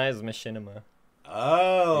 Nah, it's Machinima.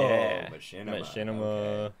 Oh, Yeah.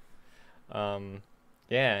 Machinima. Okay.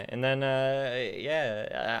 Yeah, and then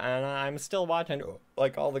and I'm still watching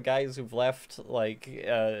like all the guys who've left, like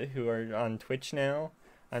who are on Twitch now.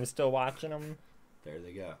 I'm still watching them. There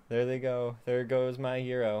they go. There they go. There goes my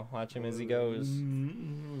hero. Watch him as he goes.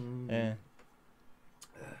 Yeah.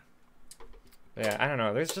 Yeah, I don't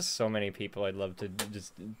know. There's just so many people I'd love to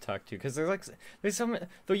just talk to, because there's some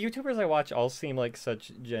the YouTubers I watch all seem like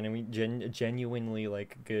such genuinely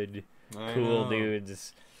like good, cool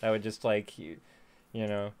dudes that would just like you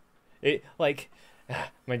know, it like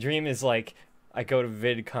my dream is like I go to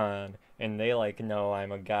VidCon and they like know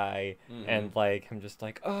I'm a guy, and like I'm just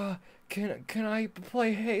like, oh, can I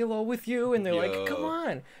play Halo with you? And they're like, come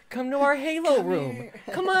on, come to our Halo room,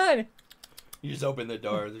 come on. You just open the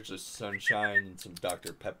door, there's just sunshine and some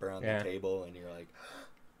Dr. Pepper on the table, and you're like,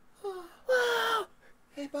 oh, wow,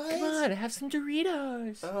 hey boys, come on, have some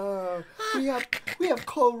Doritos. Oh, we have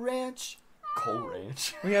Coal Ranch. Coal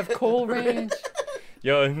Ranch. We have Coal Ranch.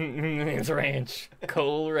 Yo, it's Ranch.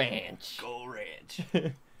 Coal Ranch. Coal Ranch.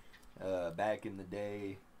 Back in the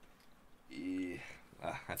day.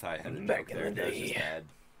 I thought I had a Back joke in there. the That was day. just bad.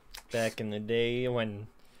 Back in the day when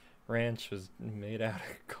ranch was made out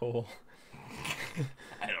of coal.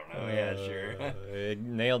 I don't know. Yeah, sure.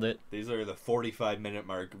 Nailed it. These are the 45-minute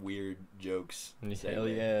mark weird jokes. Hell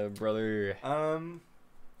segment. yeah, brother. But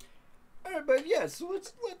yeah, so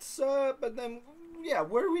let's but then yeah,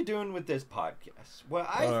 what are we doing with this podcast? What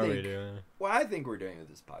What are we doing? I think we're doing with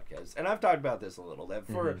this podcast, and I've talked about this a little, that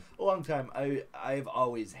for a long time I've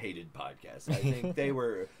always hated podcasts. I think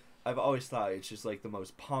I've always thought it's just like the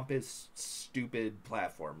most pompous, stupid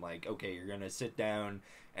platform. Like, okay, you're gonna sit down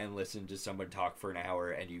and listen to someone talk for an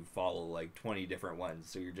hour, and you follow like 20 different ones.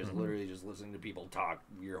 So you're just literally just listening to people talk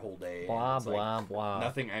your whole day. Blah, and it's blah, like, blah.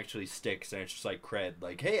 nothing actually sticks, and it's just like cred.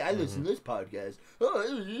 Like, hey, I listen to this podcast. Oh, I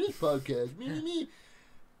listen to this podcast. Me.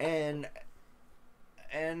 And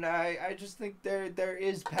I just think there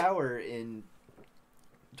is power in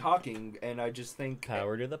talking, and I just think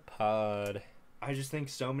Power to the pod. I just think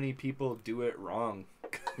so many people do it wrong.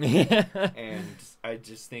 And And I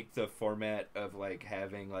just think the format of like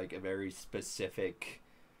having like a very specific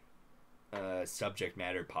subject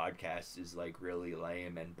matter podcast is like really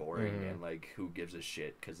lame and boring, and like who gives a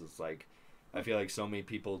shit, because it's like I feel like so many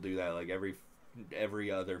people do that. Like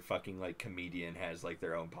every other fucking like comedian has like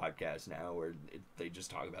their own podcast now where they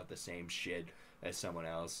just talk about the same shit as someone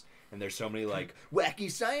else. And there's so many like wacky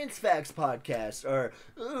science facts podcasts or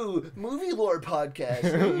movie lore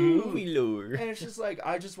podcasts. movie lore. And it's just like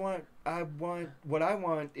what I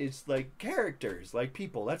want is like characters, like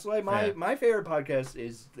people. That's why my favorite podcast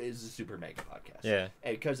is the Super Mega podcast. Yeah.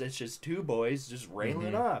 Because it's just two boys just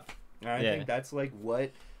railing off. And I think that's like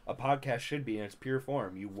what a podcast should be in its pure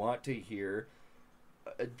form. You want to hear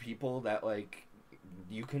people that like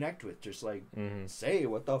you connect with, just like say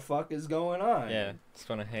what the fuck is going on. Yeah, just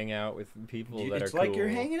want to hang out with people that It's are like cool. you're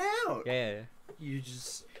hanging out. Yeah. You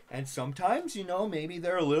just, and sometimes, you know, maybe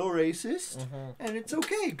they're a little racist, and it's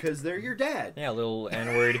okay because they're your dad. Yeah, a little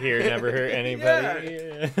N-word here never hurt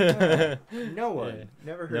anybody. No one. Yeah.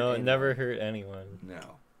 Never hurt No, anyone. never hurt anyone. No.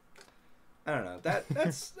 I don't know.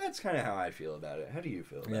 That's kind of how I feel about it. How do you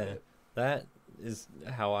feel about it? That is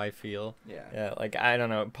how I feel. Yeah. Yeah, like, I don't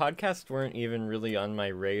know. Podcasts weren't even really on my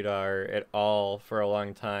radar at all for a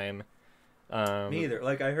long time. Me either.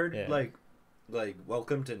 Like, I heard, yeah. like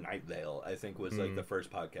Welcome to Night Vale, I think, was, like, the first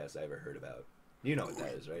podcast I ever heard about. You know what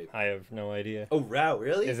that is, right? I have no idea. Oh, wow,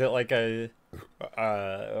 really? Is it like a,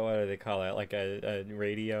 what do they call it? Like a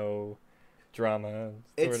radio drama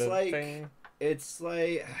sort of thing? It's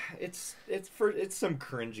like it's some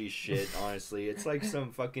cringy shit, honestly. It's like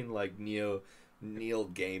some fucking like Neil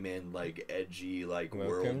Gaiman like edgy like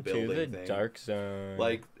world building Welcome to the thing. dark zone.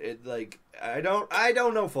 Like it like I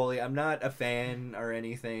don't know fully. I'm not a fan or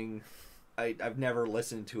anything. I've never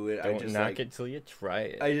listened to it. Don't I just knock like it till you try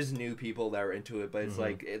it. I just knew people that were into it, but it's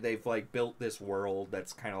like they've like built this world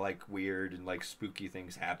that's kind of like weird and like spooky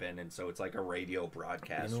things happen, and so it's like a radio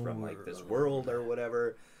broadcast from like this world or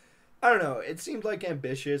whatever. I don't know. It seemed like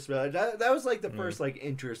ambitious, but that was like the first like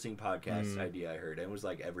interesting podcast idea I heard, and it was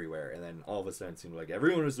like everywhere. And then all of a sudden, it seemed like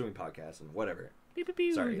everyone was doing podcasts and whatever.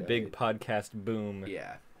 Sorry, the big podcast boom.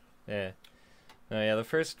 Yeah. Yeah. Yeah, the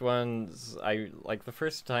first ones, the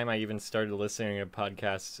first time I even started listening to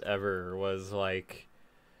podcasts ever was like,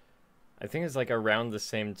 I think it's like around the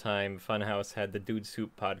same time Funhouse had the Dude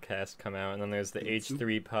Soup podcast come out, and then there's the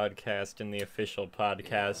H3 podcast and the official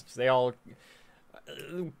podcast. Yeah. They all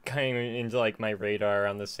came into like my radar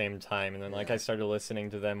on the same time, and then like I started listening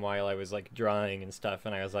to them while I was like drawing and stuff,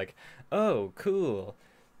 and I was like, oh, cool.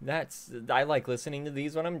 I like listening to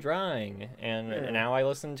these when I'm drawing, and now I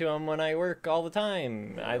listen to them when I work all the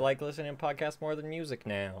time. I like listening to podcasts more than music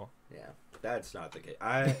now. Yeah, that's not the case.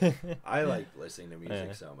 I like listening to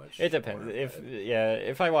music so much. It depends.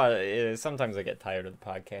 If I want, sometimes I get tired of the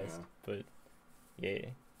podcast, but yeah.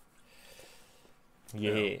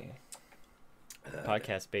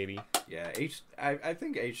 Podcast baby. Yeah, I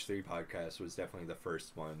think H3 podcast was definitely the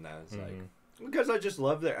first one that was like, because I just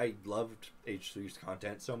loved H3's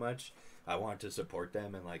content so much. I want to support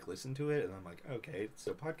them and like listen to it, and I'm like, okay,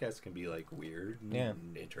 so podcasts can be like weird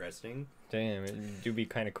and interesting. Damn, it do be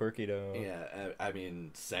kind of quirky though. Yeah, I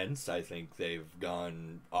mean, since I think they've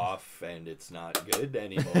gone off and it's not good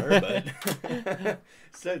anymore, but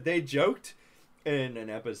so they joked in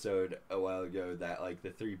an episode a while ago that like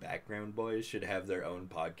the three background boys should have their own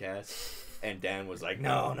podcast. And Dan was like,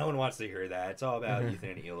 no one wants to hear that. It's all about Ethan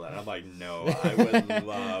and Hila. And I'm like, no, I would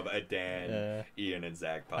love a Dan, Ian, and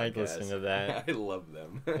Zach podcast. I'd listen to that. I love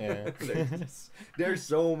them. Yeah. There's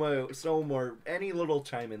so more. Any little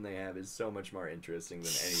chime in they have is so much more interesting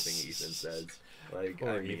than anything Ethan says. Like, Poor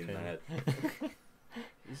I mean Ethan. that.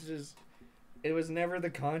 It's just, it was never the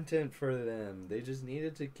content for them. They just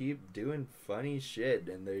needed to keep doing funny shit,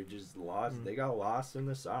 and they just lost. They got lost in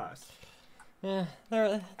the sauce. Yeah,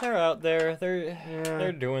 they're out there.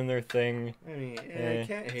 They're doing their thing. I mean, I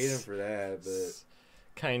can't hate them for that, but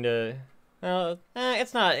Kind of. Well,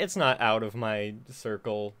 it's not out of my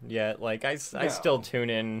circle yet. Like I still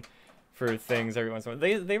tune in for things every once in a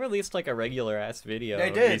while. They released like a regular ass video.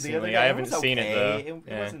 they did. recently. The other day. I haven't It was seen it okay. though.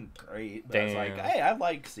 It wasn't great, but I was Damn. like, hey, I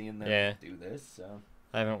like seeing them do this. So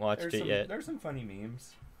I haven't watched it yet. There's some funny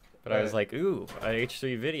memes. But I was like, ooh, an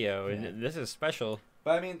H3 video, and this is special.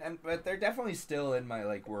 But I mean, but they're definitely still in my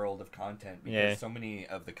like world of content because so many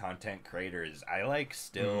of the content creators I like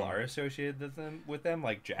still are associated with them,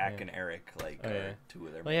 like Jack and Eric, like two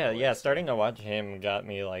of their. Well, yeah. Starting to watch him got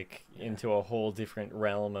me like into a whole different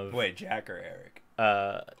realm of. Wait, Jack or Eric?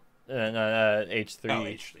 H3. Oh,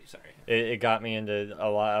 H3. Sorry. It got me into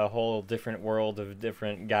a whole different world of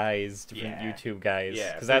different guys, different YouTube guys.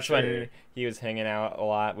 Yeah, because that's when he was hanging out a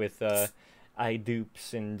lot with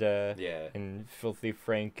iDupes and Filthy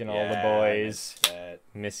Frank and all the boys.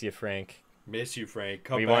 Miss you, Frank. Miss you, Frank.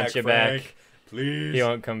 Come we back, want you Frank. back. Please. He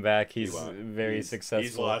won't come back. He's very successful.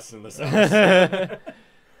 He's lost in the sauce.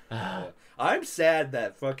 I'm sad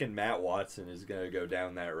that fucking Matt Watson is gonna go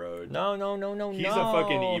down that road. No. He's a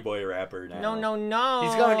fucking e-boy rapper now. No.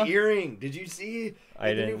 He's got an earring. Did you see I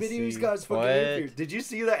the new didn't video? see. He's got his fucking What? earring. Did you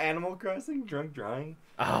see the Animal Crossing drunk drawing?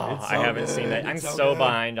 Oh, It's I so haven't seen good. that. I'm It's so so good.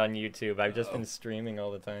 behind on YouTube. I've just been streaming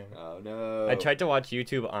all the time. Oh no. I tried to watch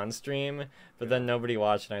YouTube on stream, but then nobody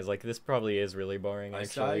watched, and I was like, this probably is really boring, I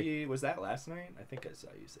actually. saw you. Was that last night? I think I saw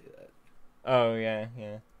you say that. Oh, yeah.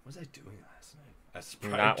 What was I doing last night? I was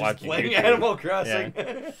probably Not just watching playing YouTube. Animal Crossing.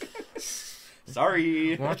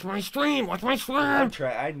 Sorry. Watch my stream.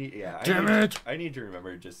 I need. Damn it. I need to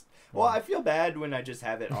remember just. Well, I feel bad when I just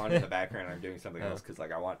have it on in the background and I'm doing something else because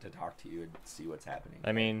like I want to talk to you and see what's happening.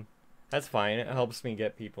 I mean, that's fine. It helps me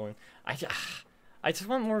get people in. I just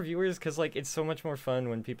want more viewers because like it's so much more fun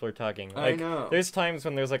when people are talking. Like, I know. There's times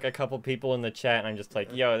when there's like a couple people in the chat and I'm just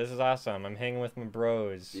like, yo, this is awesome. I'm hanging with my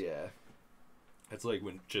bros. Yeah. It's like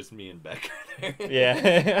when just me and Beck are there.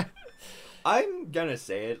 Yeah. I'm gonna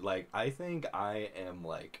say it, like, I think I am,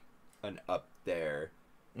 like, an upper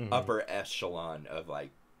echelon of, like,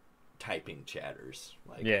 typing chatters.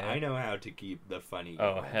 Like, I know how to keep the funny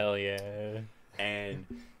going. Oh, hell yeah. And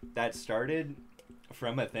that started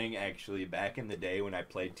from a thing, actually, back in the day when I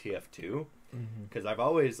played TF2. Because I've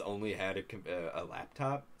always only had a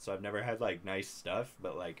laptop, so I've never had, like, nice stuff,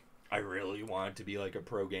 but, like, I really wanted to be like a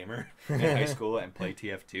pro gamer in high school and play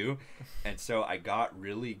TF2, and so I got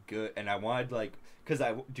really good. And I wanted like,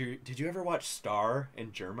 did you ever watch Star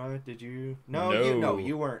and Germa? Did you? No,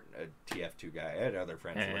 you weren't a TF2 guy. I had other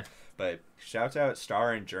friends who were. But shouts out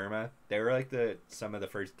Star and Germa. They were like some of the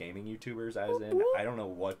first gaming YouTubers I was in. I don't know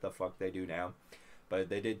what the fuck they do now, but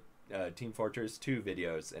they did Team Fortress 2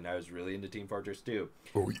 videos, and I was really into Team Fortress 2.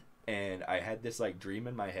 And I had this like dream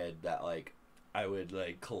in my head that like I would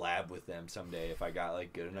like collab with them someday if I got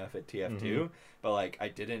like good enough at TF2, but like I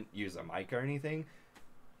didn't use a mic or anything,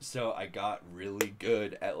 so I got really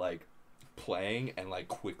good at like playing and like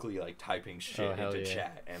quickly like typing shit into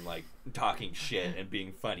chat and like talking shit and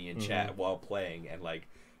being funny in chat while playing, and like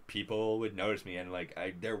people would notice me, and like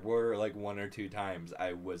there were like 1 or 2 times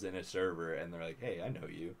I was in a server and they're like, hey, I know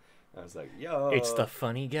you. I was like, yo, it's the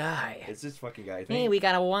funny guy. It's this fucking guy. Hey, we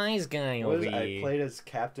got a wise guy over here. I played as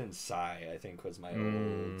Captain Psy, I think was my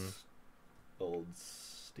old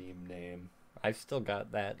Steam name. I've still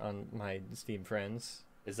got that on my Steam friends.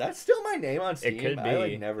 Is that still my name on Steam? It could be. I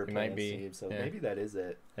like never It played might on be. Steam, so Yeah. maybe that is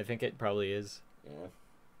it. I think it probably is. Yeah.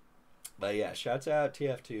 But yeah, shouts out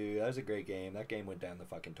TF2. That was a great game. That game went down the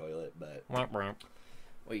fucking toilet, but Womp womp.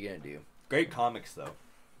 what are you gonna do? Great comics though.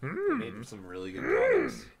 They made some really good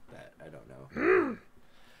comics that I don't know.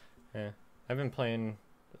 Yeah, I've been playing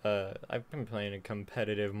a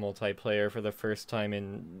competitive multiplayer for the first time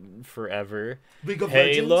in forever. League of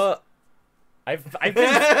Halo. I've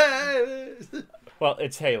been well,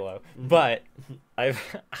 it's Halo, but I'm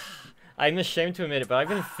ashamed to admit it, but I've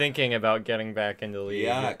been thinking about getting back into League.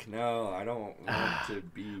 Yuck! No, I don't want to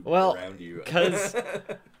be Well, around you. Because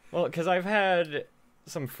I've had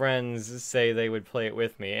some friends say they would play it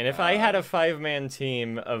with me, and if I had a 5-man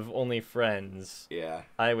team of only friends, yeah,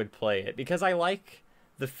 I would play it because I like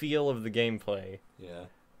the feel of the gameplay. yeah.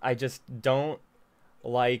 I just don't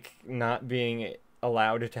like not being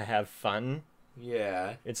allowed to have fun.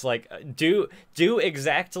 Yeah. It's like do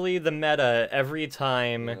exactly the meta every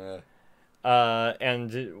time.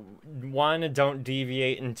 And 1, don't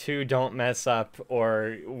deviate, and 2, don't mess up,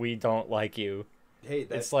 or we don't like you. Hey,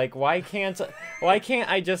 it's like, why can't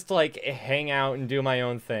I just like hang out and do my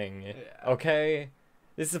own thing? Yeah. Okay,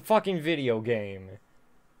 this is a fucking video game.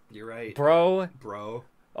 You're right, bro.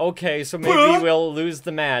 Okay, so maybe we'll lose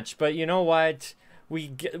the match, but you know what?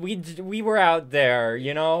 We were out there,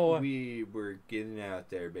 you know. We were getting out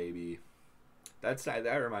there, baby. That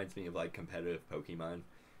reminds me of like competitive Pokemon.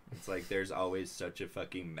 It's like there's always such a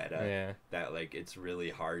fucking meta that like it's really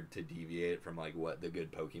hard to deviate from like what the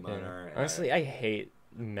good Pokemon are. And honestly, I hate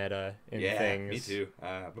meta in things. Me too.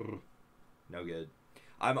 No good.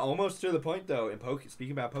 I'm almost to the point though.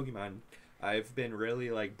 Speaking about Pokemon, I've been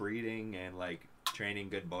really like breeding and like training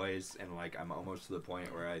good boys, and like I'm almost to the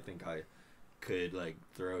point where I think I could like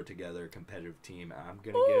throw together a competitive team. I'm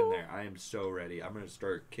gonna get in there. I am so ready. I'm gonna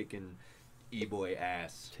start kicking e-boy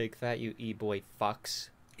ass. Take that, you e-boy fucks.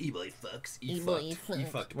 E-boy fucks.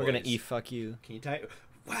 E-fucked. We're gonna e-fuck you. Can you type?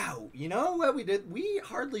 Wow, you know what we did? We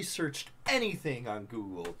hardly searched anything on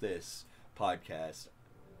Google this podcast.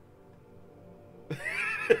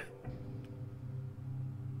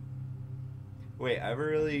 Wait, I have a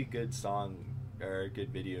really good song or a good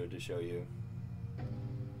video to show you.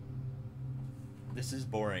 This is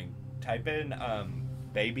boring. Type in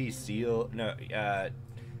baby seal. No,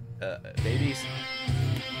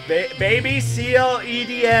 baby seal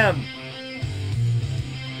EDM.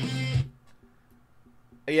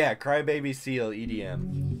 Yeah, cry baby seal EDM.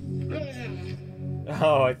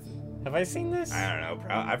 Oh, have I seen this? I don't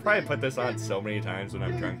know. I've probably put this on so many times when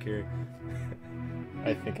I'm drunk here.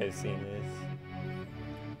 I think I've seen this.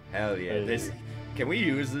 Hell yeah! Can we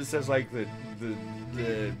use this as like the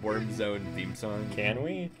Worm Zone theme song? Can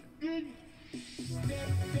we?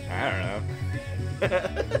 I don't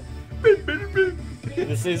know.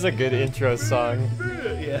 This is a good intro song.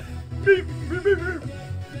 Yeah.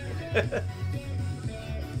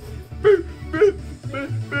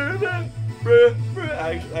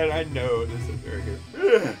 I know this is very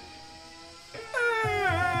good.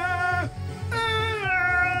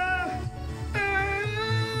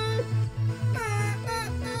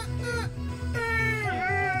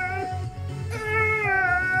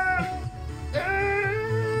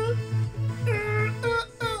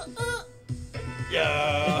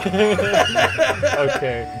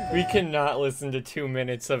 Okay, we cannot listen to 2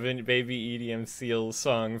 minutes of a baby EDM seal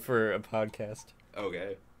song for a podcast.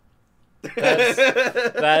 Okay.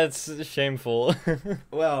 That's shameful.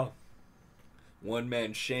 Well, one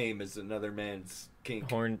man's shame is another man's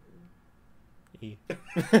kink. Horn. We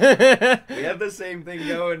have the same thing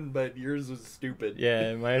going, but yours was stupid.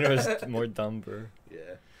 Yeah, mine was more dumber.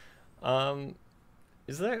 Yeah.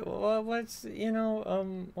 Is that what's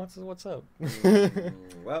what's up?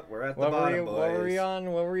 Well, we're at the bottom, boys. What were we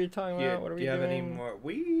on? What were you talking about? What are we doing? Do you have any more?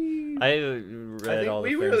 I read all the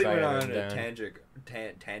things really I went had on a down.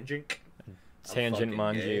 Tangent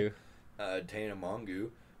Manju. Tana Mongu.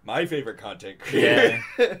 My favorite content creator.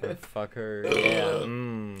 Yeah. Fuck her. Yeah.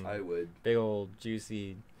 I would. Big old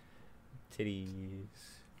juicy titties.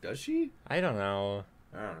 Does she? I don't know.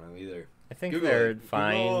 I don't know either. I think Google they're it.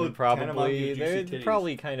 fine. Google Probably Tana Mongu they're juicy titties.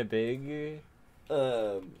 probably kind of big.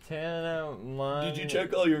 Tana Mongu. Did you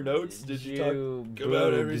check all your notes? Did you talk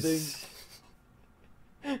about everything?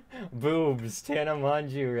 Boobs. Tana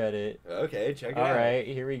Monju Reddit. Okay, check it out. Alright,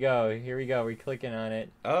 here we go. We're clicking on it.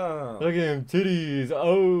 Oh. Look at them titties.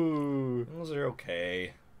 Oh. Those are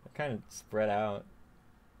okay. They're kind of spread out.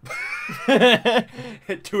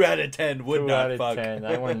 2 out of 10 would 2 not out of fuck. 10.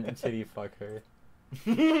 I want titty fuck her.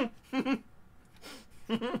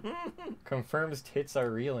 Confirms tits are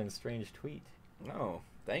real in strange tweet. Oh,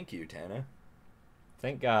 thank you, Tana.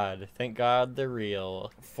 Thank God. Thank God they're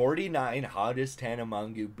real. 49 hottest Tana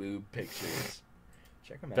Mongu boob pictures.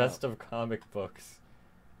 Check them out. Best of comic books.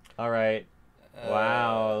 Alright.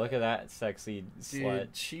 Wow, look at that sexy slut. Dude,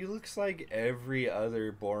 she looks like every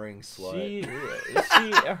other boring slut.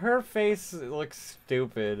 Her face looks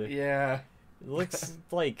stupid. Yeah. It looks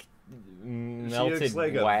like melted she looks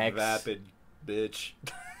like wax. A vapid bitch.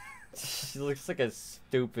 She looks like a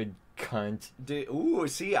stupid cunt. Dude, ooh,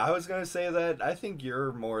 see, I was gonna say that. I think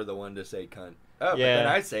you're more the one to say cunt. Oh, Yeah. but then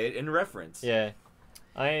I say it in reference. Yeah.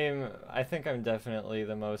 I think I'm definitely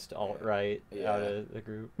the most alt-right out of the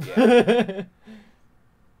group. Yeah.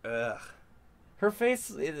 Ugh. Her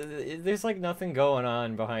face, there's like nothing going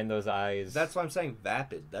on behind those eyes. That's why I'm saying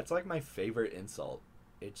vapid. That's like my favorite insult.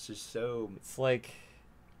 It's just so... It's like...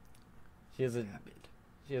 She has a... Vapid.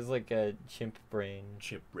 She has like a chimp brain.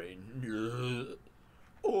 Chimp brain.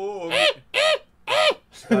 Oh.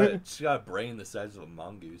 She's got a brain the size of a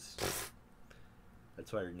mongoose.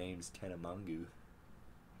 That's why her name's Tenamongu.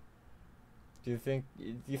 Do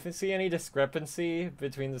you see any discrepancy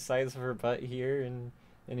between the size of her butt here and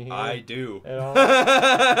here? I do. At all?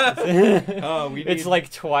 Oh, it's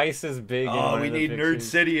like twice as big. Oh, in we need Nerd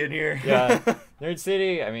City in here. Yeah, Nerd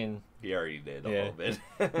City. I mean, he already did a yeah. little bit.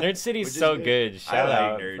 Nerd City's Which is so good. good. Shout I like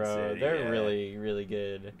out, Nerd bro. City, They're yeah. really, really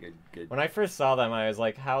good. Good. When I first saw them, I was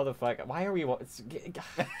like, "How the fuck? Why are we?"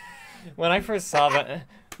 When I first saw that.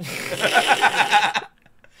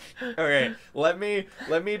 Okay, let me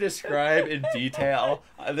describe in detail.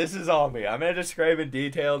 This is all me. I'm gonna describe in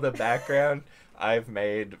detail the background I've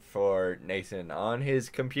made for Nathan on his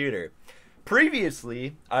computer.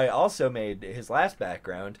 Previously, I also made his last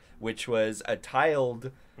background, which was a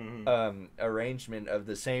tiled arrangement of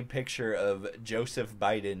the same picture of Joseph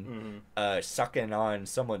Biden sucking on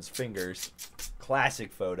someone's fingers.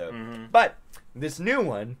 Classic photo. But this new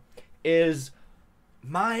one is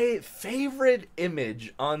my favorite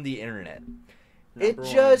image on the internet. It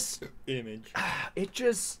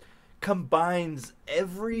just combines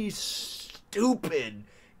every stupid,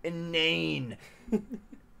 inane,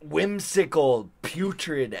 whimsical,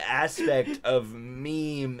 putrid aspect of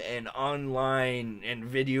meme and online and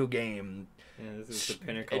video game. Yeah, this is the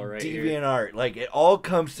pinnacle right deviant here. art. Like, it all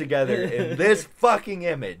comes together in this fucking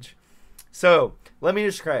image. So, let me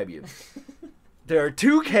describe you. There are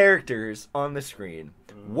two characters on the screen.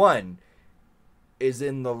 One is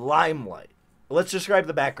in the limelight. Let's describe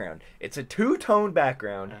the background. It's a two-tone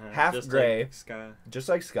background, half just gray, like ska. just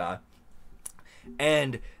like ska.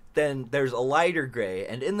 And then there's a lighter gray,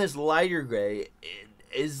 and in this lighter gray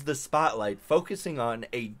is the spotlight focusing on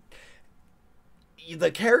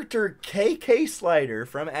the character KK Slider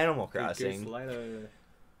from Animal Crossing,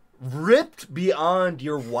 ripped beyond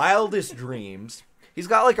your wildest dreams. He's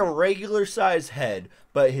got like a regular size head,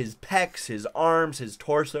 but his pecs, his arms, his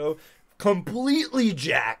torso, completely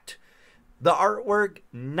jacked. The artwork,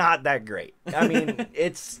 not that great. I mean,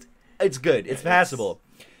 it's good. It's passable.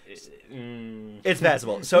 It's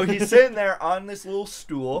passable. So he's sitting there on this little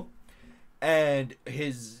stool, and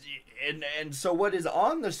so what is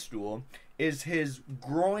on the stool is his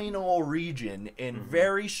groinal region in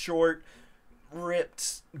very short,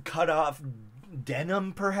 ripped, cut off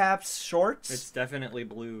denim, perhaps, shorts. It's definitely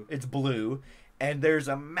blue. It's blue, and there's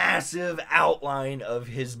a massive outline of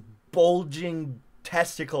his bulging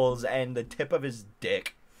testicles and the tip of his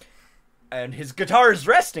dick, and his guitar is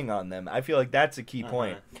resting on them. I feel like that's a key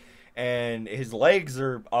point. And his legs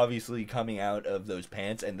are obviously coming out of those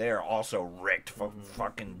pants, and they're also ripped,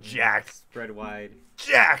 fucking jacked, spread wide,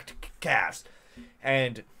 jacked cast.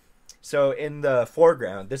 And so in the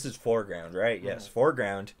foreground, this is foreground, right? Yes,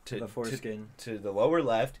 foreground to the foreskin. To the lower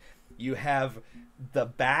left, you have the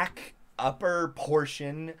back upper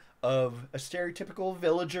portion of a stereotypical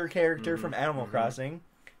villager character from Animal Crossing.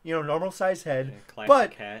 You know, normal size head,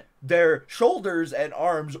 but cat. Their shoulders and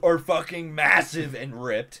arms are fucking massive and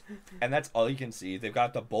ripped, and that's all you can see. They've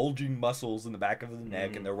got the bulging muscles in the back of the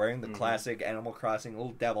neck, and they're wearing the classic Animal Crossing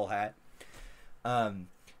little devil hat. And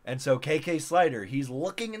so KK Slider, he's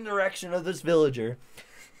looking in the direction of this villager,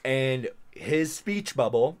 and his speech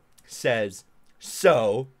bubble says,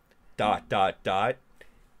 "So, ...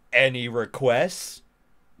 any requests?"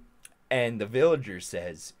 And the villager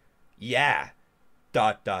says, "Yeah, ...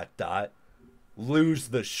 lose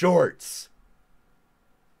the shorts."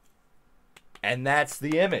 And that's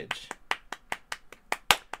the image.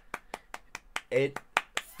 It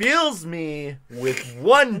fills me with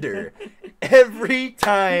wonder every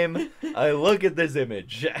time I look at this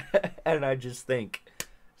image. And I just think,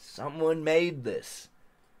 someone made this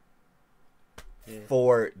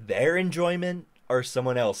for their enjoyment or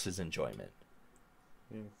someone else's enjoyment.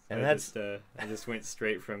 And I just went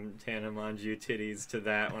straight from Tanamonju titties to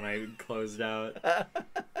that when I closed out.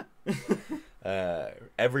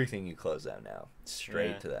 Everything you close out now,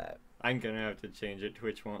 straight to that. I'm gonna have to change it.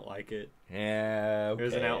 Twitch won't like it. Yeah, okay.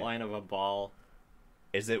 There's an outline of a ball.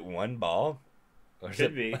 Is it one ball? Or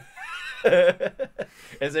Could be.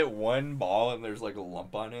 Is it one ball and there's like a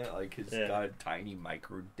lump on it? Like he's got a tiny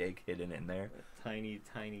micro dick hidden in there. Tiny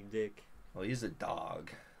dick. Well, he's a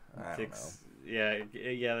dog. I don't know. Yeah,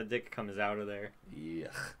 the dick comes out of there.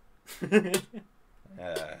 Yuck.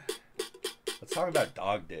 Let's talk about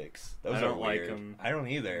dog dicks. Those I don't are weird. like them. I don't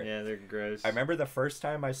either. Yeah, they're gross. I remember the first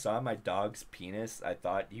time I saw my dog's penis, I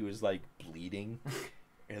thought he was like bleeding.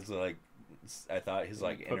 It's like I thought his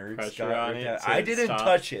like Put innards pressure got on ripped it out. to I didn't stop-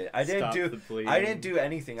 touch it. I didn't stop do. the bleeding. I didn't do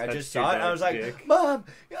anything. I Touched just your saw it. And I dog's was like, dick. "Mom,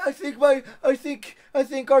 I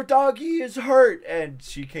think our doggy is hurt." And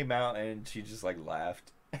she came out and she just like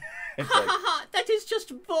laughed. It's like, that is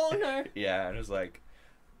just boner. yeah, and I was like,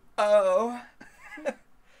 "Oh."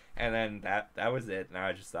 And then that was it. And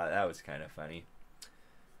I just thought that was kind of funny.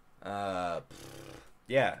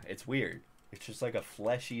 Yeah, it's weird. It's just like a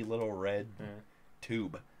fleshy little red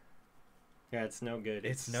tube. Yeah, it's no good.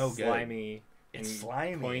 It's no good. Slimy. It's and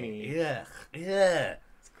slimy. Pointy. Ugh. Ugh.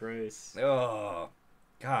 It's gross. Oh,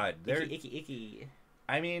 God. They're. Icky.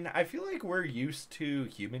 I mean, I feel like we're used to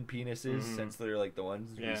human penises since they're like the ones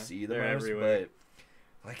we see the they're most. everywhere.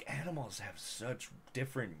 But like animals have such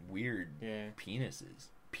different weird Yeah. penises.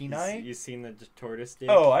 Peni? You seen the tortoise dick?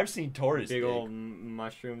 Oh, I've seen tortoise Big dick. old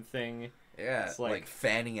mushroom thing. Yeah, it's like, like-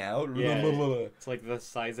 fanning out. Yeah. It's like the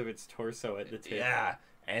size of its torso at the tip. Yeah.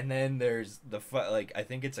 And then there's the like I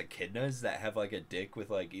think it's echidnas that have like a dick with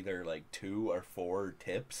like either like 2 or 4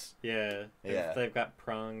 tips. Yeah. They've got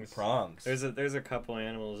prongs. There's a couple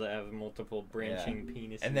animals that have multiple branching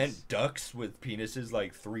penises. And then ducks with penises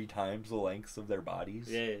like 3 times the lengths of their bodies.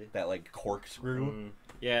 Yeah. That like corkscrew.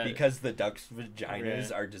 Yeah. Because the ducks'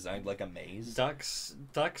 vaginas are designed like a maze. The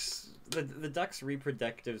duck's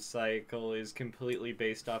reproductive cycle is completely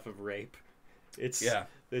based off of rape. It's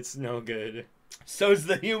no good. So's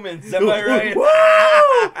the humans, am I right?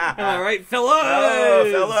 Am I right, fellas? Oh,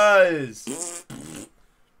 fellas!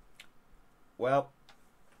 Well,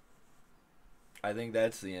 I think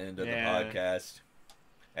that's the end of the podcast.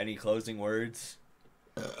 Any closing words?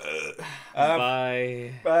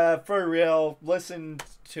 Bye. For real, listen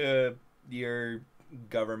to your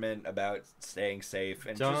government about staying safe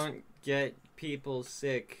and don't get people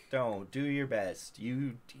sick. Don't do your best.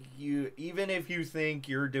 You even if you think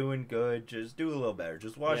you're doing good, just do a little better.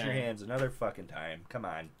 Just wash your hands another fucking time. Come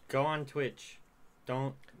on. Go on Twitch.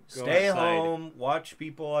 Don't go stay outside. home. Watch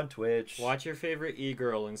people on Twitch. Watch your favorite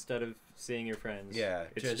e-girl instead of seeing your friends. Yeah,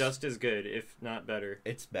 it's just as good, if not better.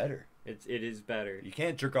 It's better. It is better. You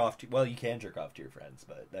can't jerk off to you can jerk off to your friends,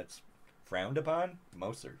 but that's frowned upon in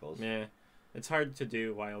most circles. Yeah. It's hard to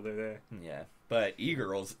do while they're there. Yeah. But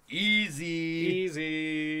e-girls, easy.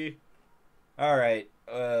 All right.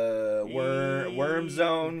 Worm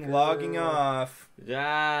Zone logging off.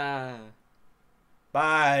 Yeah.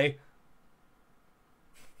 Bye.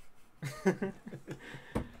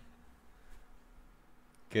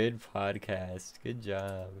 Good podcast. Good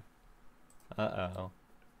job. Uh-oh.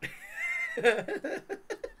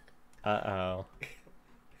 Uh-oh.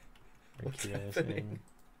 What's Ricky happening?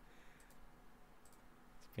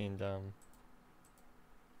 It's being dumb.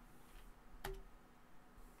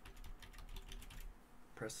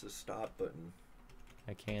 Press the stop button.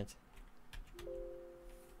 I can't.